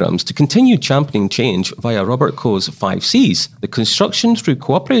Alison Myrams to continue championing change via Roberts Co.'s 5 C's, the construction through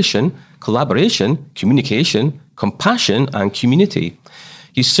cooperation, collaboration, communication, compassion, and community.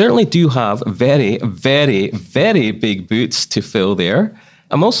 You certainly do have very, very, very big boots to fill there.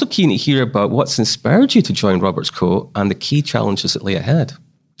 I'm also keen to hear about what's inspired you to join Roberts Co. and the key challenges that lay ahead.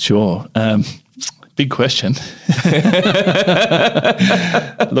 Sure. Big question.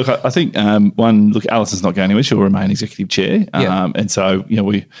 Look, I think Alison's not going anywhere. She'll remain executive chair. And so,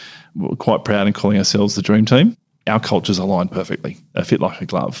 we're quite proud in calling ourselves the Dream Team. our cultures align perfectly. They fit like a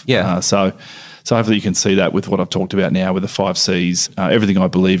glove. Yeah. So hopefully you can see that with what I've talked about now with the 5 C's. Everything I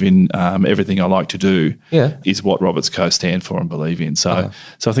believe in, everything I like to do is what Roberts Co stand for and believe in. So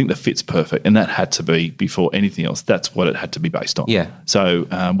I think the fit's perfect, and that had to be, before anything else, that's what it had to be based on. Yeah. So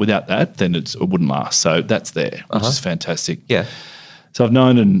without that, then it wouldn't last. So that's there, which is fantastic. Yeah. So I've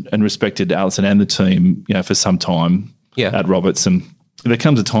known and respected Alison and the team, for some time at Roberts, and there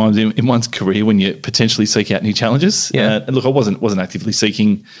comes a time in one's career when you potentially seek out new challenges. Yeah. And look, I wasn't actively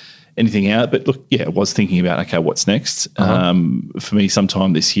seeking anything out, but look, I was thinking about, okay, what's next for me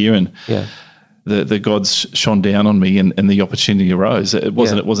sometime this year, and the gods shone down on me, and the opportunity arose. It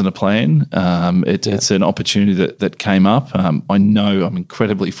wasn't a plan. It's an opportunity that came up. I know I'm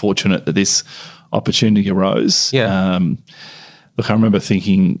incredibly fortunate that this opportunity arose. Yeah. Look, I remember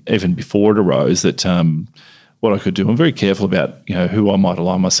thinking even before it arose that what I could do. I'm very careful about who I might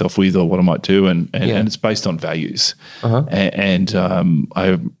align myself with or what I might do, and it's based on values. And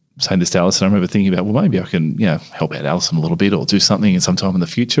I'm saying this to Alison, I remember thinking about, well, maybe I can help out Alison a little bit, or do something in some time in the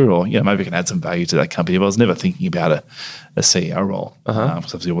future, or maybe I can add some value to that company. But I was never thinking about a CEO role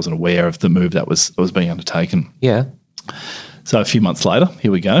because obviously I wasn't aware of the move that was being undertaken. Yeah. So a few months later,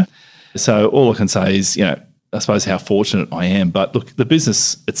 here we go. So all I can say is, I suppose how fortunate I am. But look, the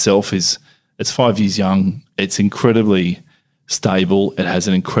business itself it's 5 years young. It's incredibly stable. It has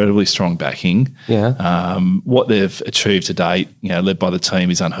an incredibly strong backing. Yeah. What they've achieved to date, led by the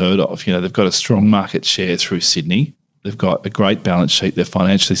team, is unheard of. They've got a strong market share through Sydney. They've got a great balance sheet. They're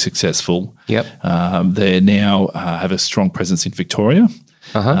financially successful. Yep. They now have a strong presence in Victoria.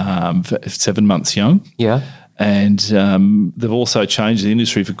 For 7 months young. Yeah. And they've also changed the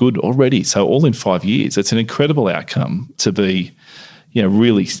industry for good already. So all in 5 years, it's an incredible outcome to be,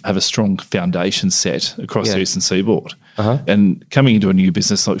 really have a strong foundation set across the Eastern Seaboard. And coming into a new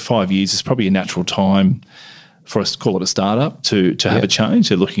business like 5 years is probably a natural time for us to call it a startup to have a change.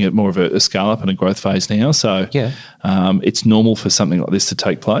 They're looking at more of a scale up and a growth phase now. So it's normal for something like this to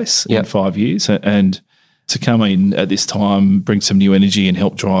take place in 5 years. And to come in at this time, bring some new energy and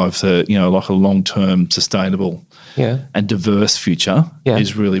help drive the, like a long-term sustainable and diverse future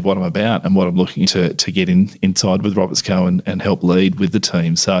is really what I'm about, and what I'm looking to get inside with Roberts Co and help lead with the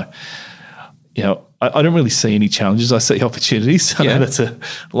team. So, I don't really see any challenges. I see opportunities. I know that's a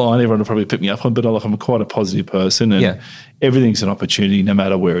line everyone will probably pick me up on, but I'm quite a positive person, and everything's an opportunity no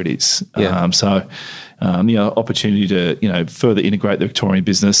matter where it is. Opportunity to, further integrate the Victorian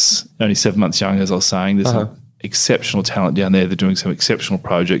business. Only 7 months young, as I was saying. There's some exceptional talent down there. They're doing some exceptional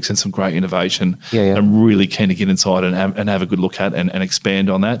projects and some great innovation. I'm really keen to get inside and have a good look at and expand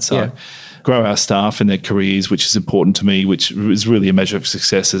on that. So grow our staff and their careers, which is important to me, which is really a measure of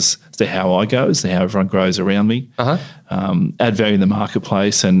success as to how I go, as to how everyone grows around me. Add value in the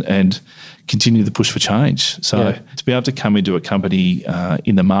marketplace and continue the push for change. So to be able to come into a company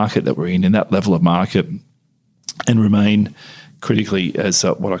in the market that we're in that level of market, and remain critically as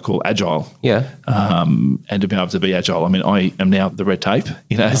what I call agile. And to be able to be agile. I mean, I am now the red tape,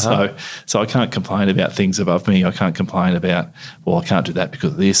 so I can't complain about things above me. I can't complain about, well, I can't do that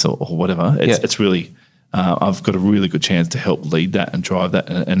because of this or whatever. It's really, I've got a really good chance to help lead that and drive that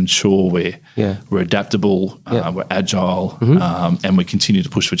and ensure we're adaptable, we're agile, and we continue to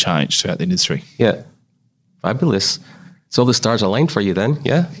push for change throughout the industry. Yeah. Fabulous. So the stars aligned for you then,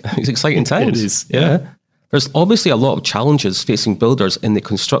 It's exciting times. It is, yeah. There's obviously a lot of challenges facing builders in the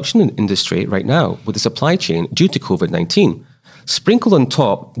construction industry right now with the supply chain due to COVID-19, sprinkled on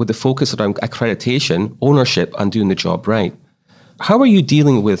top with the focus around accreditation, ownership, and doing the job right. How are you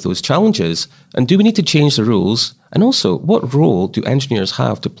dealing with those challenges, and do we need to change the rules? And also, what role do engineers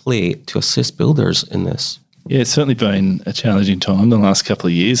have to play to assist builders in this? Yeah, it's certainly been a challenging time the last couple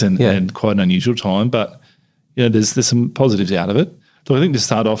of years and quite an unusual time, but there's some positives out of it. So I think to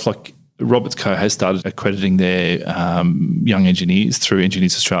start off, like, Roberts Co has started accrediting their young engineers through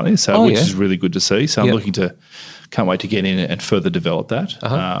Engineers Australia, which is really good to see. So I'm can't wait to get in and further develop that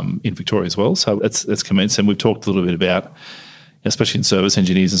in Victoria as well. So that's commenced, and we've talked a little bit about, especially in service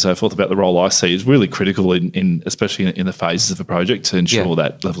engineers and so forth, about the role I see is really critical in especially in the phases of a project to ensure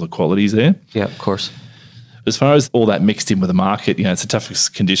that level of quality is there. Yeah, of course. As far as all that mixed in with the market, it's the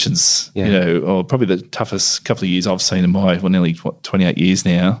toughest conditions, or probably the toughest couple of years I've seen in my, nearly 28 years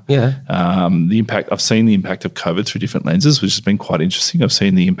now. The impact, I've seen the impact of COVID through different lenses, which has been quite interesting. I've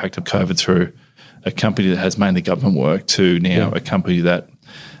seen the impact of COVID through a company that has mainly government work to now a company that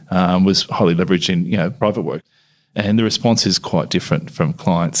was highly leveraged in, private work. And the response is quite different from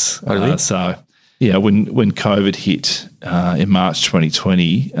clients. Oh, really? When COVID hit in March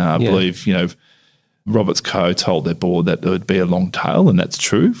 2020, I believe, Roberts Co told their board that there would be a long tail, and that's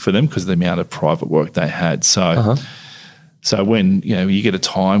true for them because of the amount of private work they had. So, so when you get a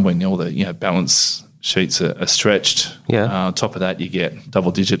time when all the balance sheets are stretched, on top of that you get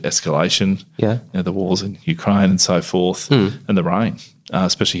double-digit escalation. The wars in Ukraine and so forth, and the rain,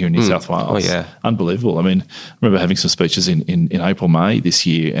 especially here in New South Wales. Unbelievable. I mean, I remember having some speeches in April, May this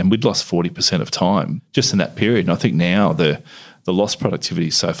year, and we'd lost 40% of time just in that period. And I think now the lost productivity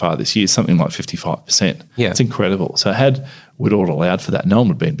so far this year is something like 55%. It's incredible. So had Woodall allowed for that, no one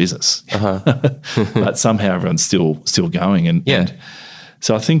would be in business. But somehow everyone's still going. And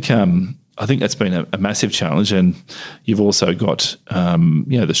so I think that's been a massive challenge. And you've also got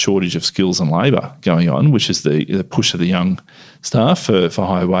the shortage of skills and labour going on, which is the push of the young staff for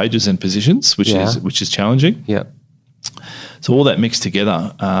higher wages and positions, which is challenging. So all that mixed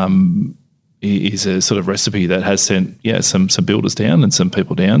together is a sort of recipe that has sent some builders down and some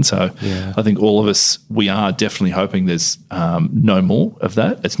people down. So I think all of us, we are definitely hoping there's no more of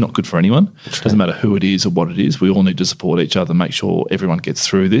that. It's not good for anyone. It doesn't matter who it is or what it is. We all need to support each other, make sure everyone gets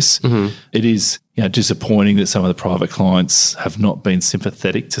through this. It is disappointing that some of the private clients have not been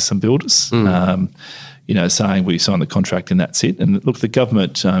sympathetic to some builders. Saying we signed the contract and that's it. And look, the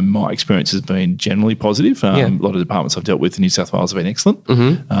government, my experience has been generally positive. A lot of departments I've dealt with in New South Wales have been excellent.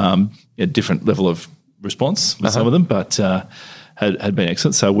 A different level of response with some of them, but had been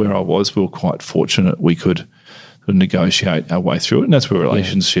excellent. So where I was, we were quite fortunate we could negotiate our way through it. And that's where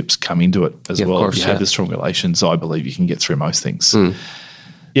relationships come into it as well. If you have the strong relations, I believe you can get through most things.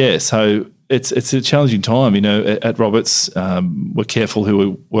 So it's a challenging time. At Roberts, we're careful who we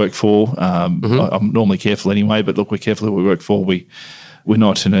work for. I'm normally careful anyway, but look, we're careful who we work for. We're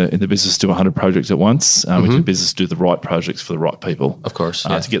not in the business to do 100 projects at once. We're in the business to do the right projects for the right people. Of course.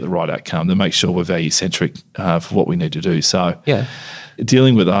 To get the right outcome, to make sure we're value-centric for what we need to do. So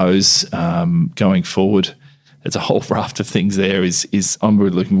dealing with those going forward, it's a whole raft of things there. I'm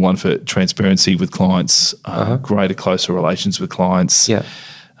really looking for transparency with clients, greater, closer relations with clients.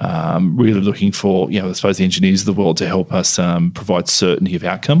 Really looking for, I suppose the engineers of the world to help us provide certainty of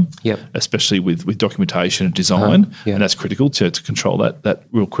outcome, especially with documentation and design, and that's critical to control that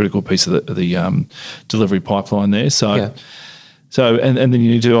real critical piece of the delivery pipeline there. So and then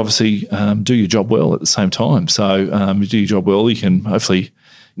you need to obviously do your job well at the same time. So you do your job well, you can hopefully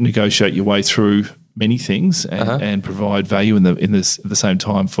negotiate your way through many things and provide value at the same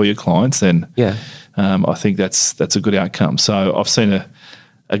time for your clients. Then I think that's a good outcome. So I've seen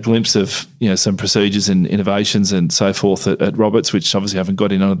a glimpse of some procedures and innovations and so forth at Roberts, which obviously haven't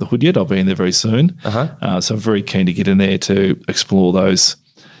got in under the hood yet. I'll be in there very soon. So I'm very keen to get in there to explore those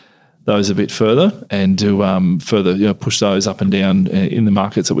a bit further and to further push those up and down in the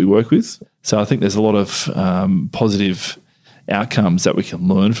markets that we work with. So I think there's a lot of positive outcomes that we can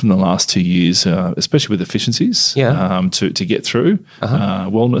learn from the last 2 years, especially with efficiencies, to get through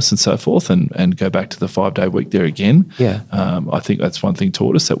wellness and so forth, and go back to the 5-day week there again. I think that's one thing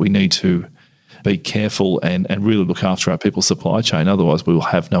taught us, that we need to be careful and really look after our people's supply chain. Otherwise, we will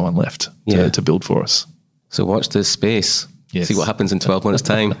have no one left to build for us. So watch this space. See what happens in 12 months'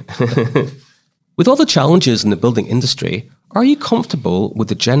 time. With all the challenges in the building industry, are you comfortable with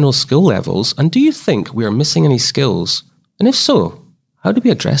the general skill levels, and do you think we are missing any skills? And if so, how do we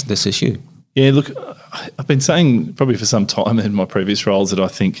address this issue? Yeah, look, I've been saying probably for some time in my previous roles that I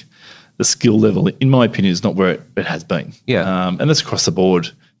think the skill level, in my opinion, is not where it has been. And that's across the board.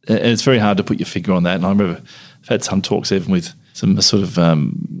 And it's very hard to put your finger on that. And I remember I've had some talks even with some sort of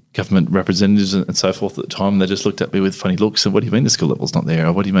government representatives and so forth at the time, and they just looked at me with funny looks. And what do you mean the skill level's not there?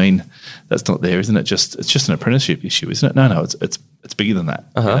 Or what do you mean that's not there? Isn't it it's just an apprenticeship issue, isn't it? No, it's bigger than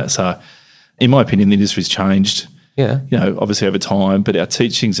that. So in my opinion, the industry's changed. Obviously over time, but our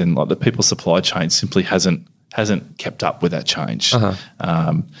teachings and like the people supply chain simply hasn't kept up with that change,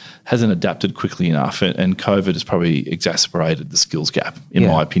 hasn't adapted quickly enough, and COVID has probably exacerbated the skills gap, in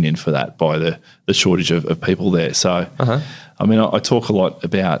my opinion, for that by the shortage of people there. So, I mean, I talk a lot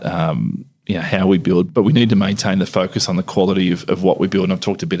about how we build, but we need to maintain the focus on the quality of what we build, and I've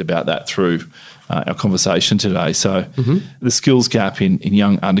talked a bit about that through our conversation today. So the skills gap in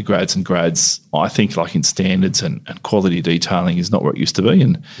young undergrads and grads, I think, like in standards and quality detailing, is not where it used to be.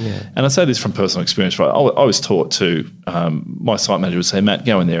 And I say this from personal experience, right? I was taught to, my site manager would say, Matt,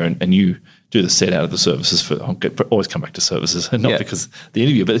 go in there and you do the set out of the services always come back to services, and not because the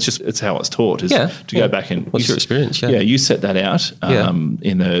interview, but it's how it's taught, is to go back and... What's your experience? You set that out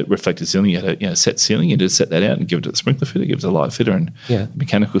in the reflective ceiling. You had a set ceiling, you just set that out and give it to the sprinkler fitter, give it to the light fitter and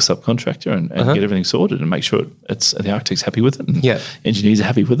mechanical subcontractor and get everything sorted and make sure the architect's happy with it and engineers are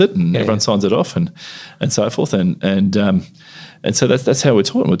happy with it and everyone signs it off and so forth. And And so that's how we're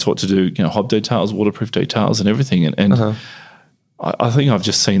taught. We're taught to do, hob details, waterproof details and everything. And I think I've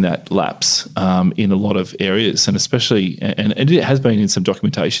just seen that lapse in a lot of areas, and especially, and it has been in some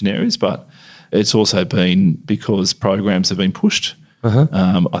documentation areas, but it's also been because programs have been pushed.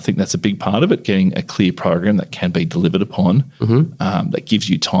 I think that's a big part of it, getting a clear program that can be delivered upon, that gives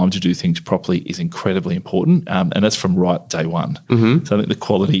you time to do things properly is incredibly important. And that's from right day one. So I think the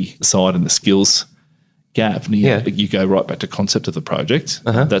quality side and the skills gap, and you go right back to concept of the project.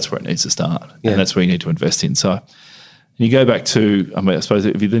 That's where it needs to start. And that's where you need to invest in. So you go back to, I suppose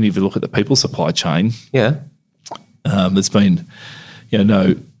if you then even look at the people supply chain, there's been,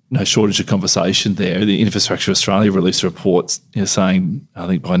 no shortage of conversation there. The Infrastructure Australia released a report saying, I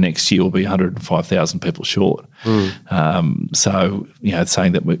think by next year we'll be 105,000 people short. So,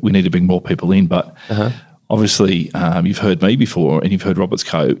 saying that we need to bring more people in. But obviously you've heard me before, and you've heard Roberts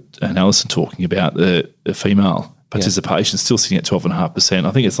Coate and Alison talking about the female participation still sitting at 12.5%.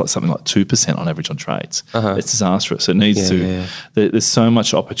 I think it's like something like 2% on average on trades. It's disastrous. It needs there's so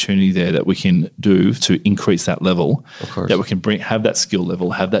much opportunity there that we can do to increase that level, that we can have that skill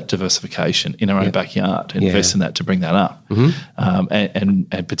level, have that diversification in our own backyard, invest in that to bring that up, and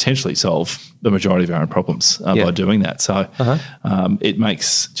potentially solve the majority of our own problems by doing that. So it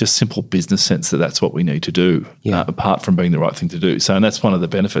makes just simple business sense that that's what we need to do, apart from being the right thing to do. So, and that's one of the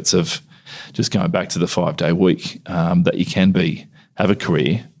benefits of just going back to the 5-day week, that you can have a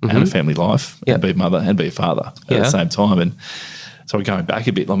career and a family life, and be a mother and be a father at the same time. And so going back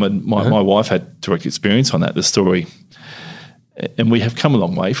a bit, my wife had direct experience on that, the story, and we have come a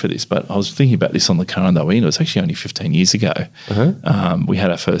long way for this, but I was thinking about this on the car on the way in. It was actually only 15 years ago. We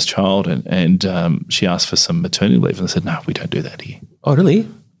had our first child, and she asked for some maternity leave, and I said, no, we don't do that here. Oh, really?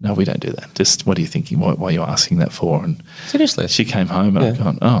 No, we don't do that. Just, what are you thinking? Why are you asking that for? And seriously? She came home and I've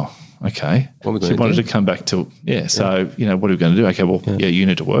gone, oh, okay. She wanted to come back to, so, what are we going to do? Okay, well, you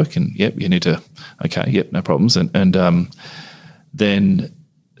need to work, and you need to, no problems. And then,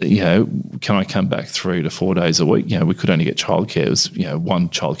 can I come back 3 to 4 days a week? We could only get childcare. It was, one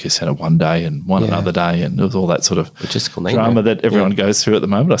childcare centre one day and one another day, and it was all that sort of logistical drama that everyone goes through at the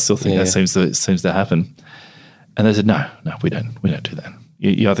moment. I still think that seems to happen. And they said, no, we don't do that.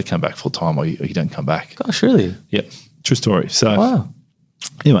 You either come back full time or you don't come back. Gosh, really? Yeah, true story. So,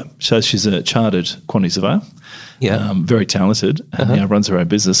 anyway, so she's a chartered quantity surveyor, very talented, and now runs her own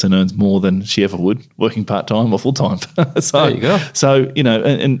business and earns more than she ever would working part-time or full-time. So, there you go. So,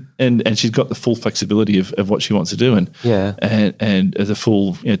 and she's got the full flexibility of what she wants to do, and as a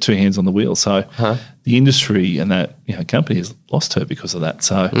full, 2 hands on the wheel. So the industry and that company has lost her because of that.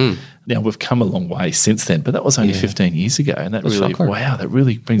 So now we've come a long way since then, but that was only 15 years ago, and that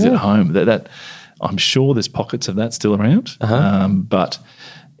really brings it home. That I'm sure there's pockets of that still around, but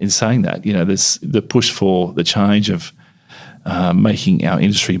in saying that, there's the push for the change of making our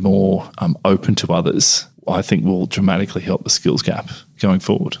industry more open to others, I think will dramatically help the skills gap going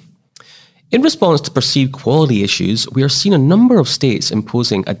forward. In response to perceived quality issues, we are seeing a number of states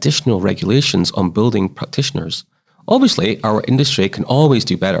imposing additional regulations on building practitioners. Obviously, our industry can always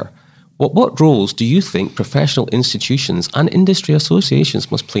do better. What roles do you think professional institutions and industry associations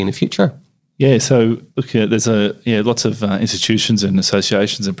must play in the future? Yeah, so look, there's lots of institutions and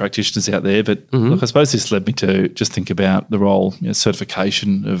associations and practitioners out there, but look, I suppose this led me to just think about the role,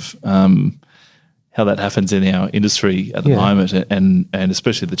 certification of how that happens in our industry at the moment, and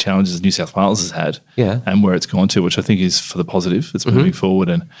especially the challenges New South Wales has had, and where it's gone to, which I think is for the positive. It's moving forward,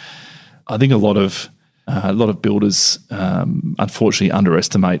 and I think a lot of builders unfortunately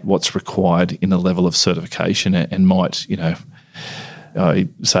underestimate what's required in the level of certification, and might I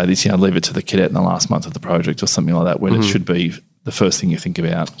say this, leave it to the cadet in the last month of the project or something like that, when it should be the first thing you think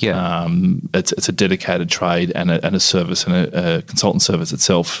about. It's a dedicated trade and a service and a consultant service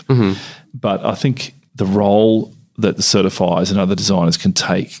itself. But I think the role that the certifiers and other designers can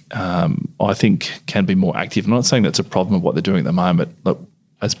take, I think, can be more active. I'm not saying that's a problem of what they're doing at the moment. Look,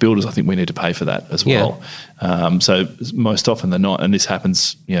 as builders, I think we need to pay for that as well. So most often than not, and this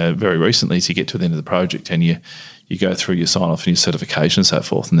happens very recently, as you get to the end of the project and you go through your sign-off and your certification and so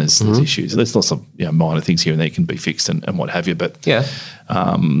forth, and there's issues. There's lots of minor things here and there can be fixed and what have you. But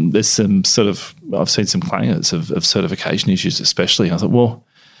there's some I've seen some clangers of certification issues especially. I thought, well,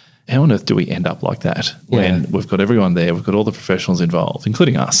 how on earth do we end up like that when we've got everyone there, we've got all the professionals involved,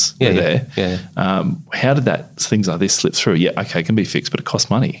 including us there. How did things like this slip through? It can be fixed, but it costs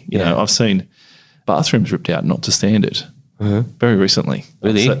money. I've seen bathrooms ripped out not to standard. very recently.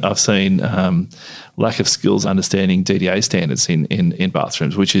 Really? I've seen lack of skills understanding DDA standards in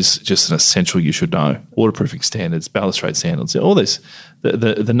bathrooms, which is just an essential you should know. Waterproofing standards, balustrade standards, all this,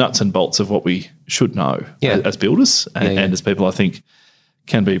 the nuts and bolts of what we should know as builders and as people, I think,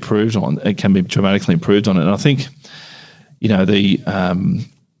 can be improved on. It can be dramatically improved on it. And I think,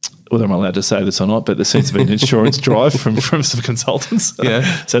 whether I'm allowed to say this or not, but there seems to be an insurance drive from some consultants.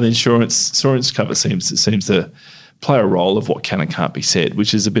 Yeah. So the insurance cover seems to play a role of what can and can't be said,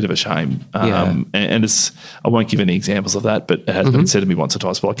 which is a bit of a shame. And it's, I won't give any examples of that, but it has been said to me once or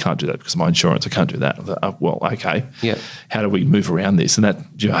twice, well, I can't do that because of my insurance. I can't do that. Well, okay. Yeah. How do we move around this? And that,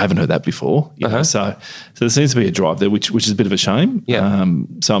 I haven't heard that before. You know? So there seems to be a drive there, which is a bit of a shame. Yeah.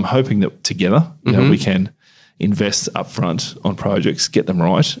 So I'm hoping that together, we can invest upfront on projects, get them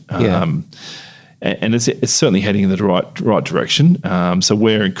right. And it's certainly heading in the right direction. So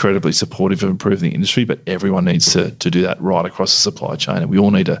we're incredibly supportive of improving the industry, but everyone needs to do that right across the supply chain, and we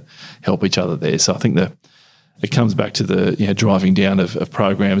all need to help each other there. So I think it comes back to the driving down of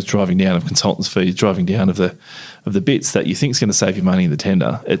programs, driving down of consultants' fees, driving down of the bits that you think is going to save you money in the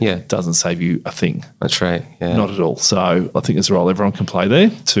tender. It doesn't save you a thing. That's right. Yeah. Not at all. So I think there's a role everyone can play there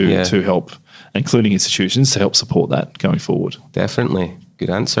to help, including institutions, to help support that going forward. Definitely.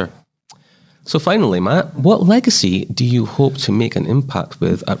 Good answer. So finally, Matt, what legacy do you hope to make an impact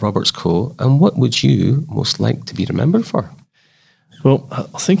with at Roberts Co, and what would you most like to be remembered for? Well, I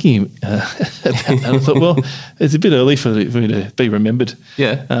was thinking about that, and I thought, well, it's a bit early for me to be remembered.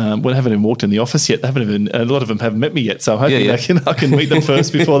 Yeah. Well, I haven't even walked in the office yet. A lot of them haven't met me yet, so hopefully I can meet them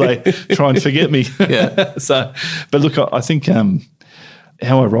first before they try and forget me. Yeah. But look, I think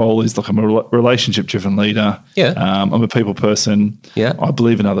how I roll is, I'm a relationship-driven leader. Yeah. I'm a people person. Yeah. I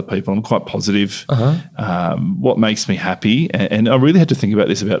believe in other people. I'm quite positive. What makes me happy, and I really had to think about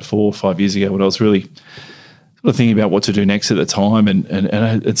this about 4 or 5 years ago when I was really sort of thinking about what to do next at the time,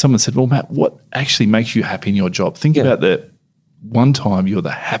 and someone said, well, Matt, what actually makes you happy in your job? Think about the one time you're the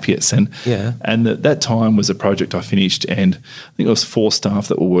happiest, and that time was a project I finished, and I think it was 4 staff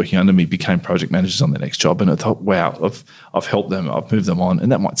that were working under me became project managers on the next job, and I thought, wow, I've helped them, I've moved them on,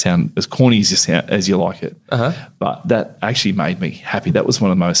 and that might sound as corny as you like it, but that actually made me happy. That was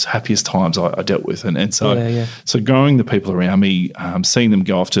one of the most happiest times I dealt with, and so growing the people around me, seeing them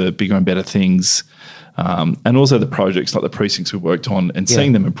go off to bigger and better things. And also the projects, like the precincts we worked on, and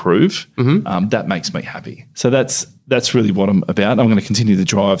seeing them improve, that makes me happy. So that's really what I'm about. I'm going to continue to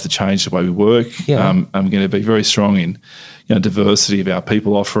drive the change the way we work. I'm going to be very strong in diversity of our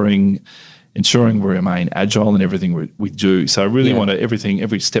people offering, ensuring we remain agile in everything we do. So I really want to,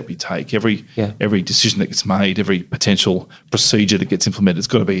 every step we take, every decision that gets made, every potential procedure that gets implemented, it's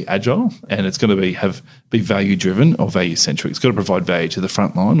got to be agile, and it's got to be value driven or value centric. It's got to provide value to the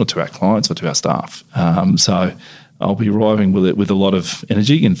front line or to our clients or to our staff. So I'll be arriving with it with a lot of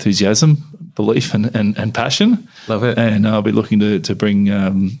energy, enthusiasm, belief, and passion. Love it. And I'll be looking to bring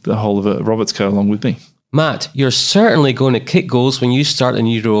the whole of Roberts Co along with me. Matt, you're certainly going to kick goals when you start a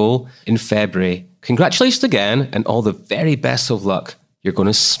new role in February. Congratulations again, and all the very best of luck. You're going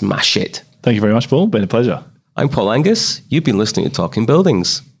to smash it. Thank you very much, Paul. Been a pleasure. I'm Paul Angus. You've been listening to Talking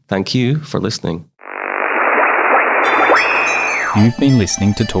Buildings. Thank you for listening. You've been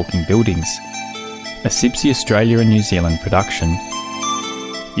listening to Talking Buildings, a CIBSE Australia and New Zealand production.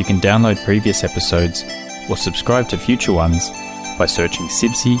 You can download previous episodes or subscribe to future ones by searching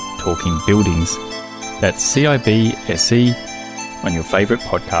CIBSE Talking Buildings. That's CIBSE on your favourite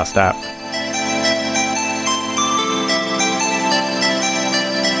podcast app.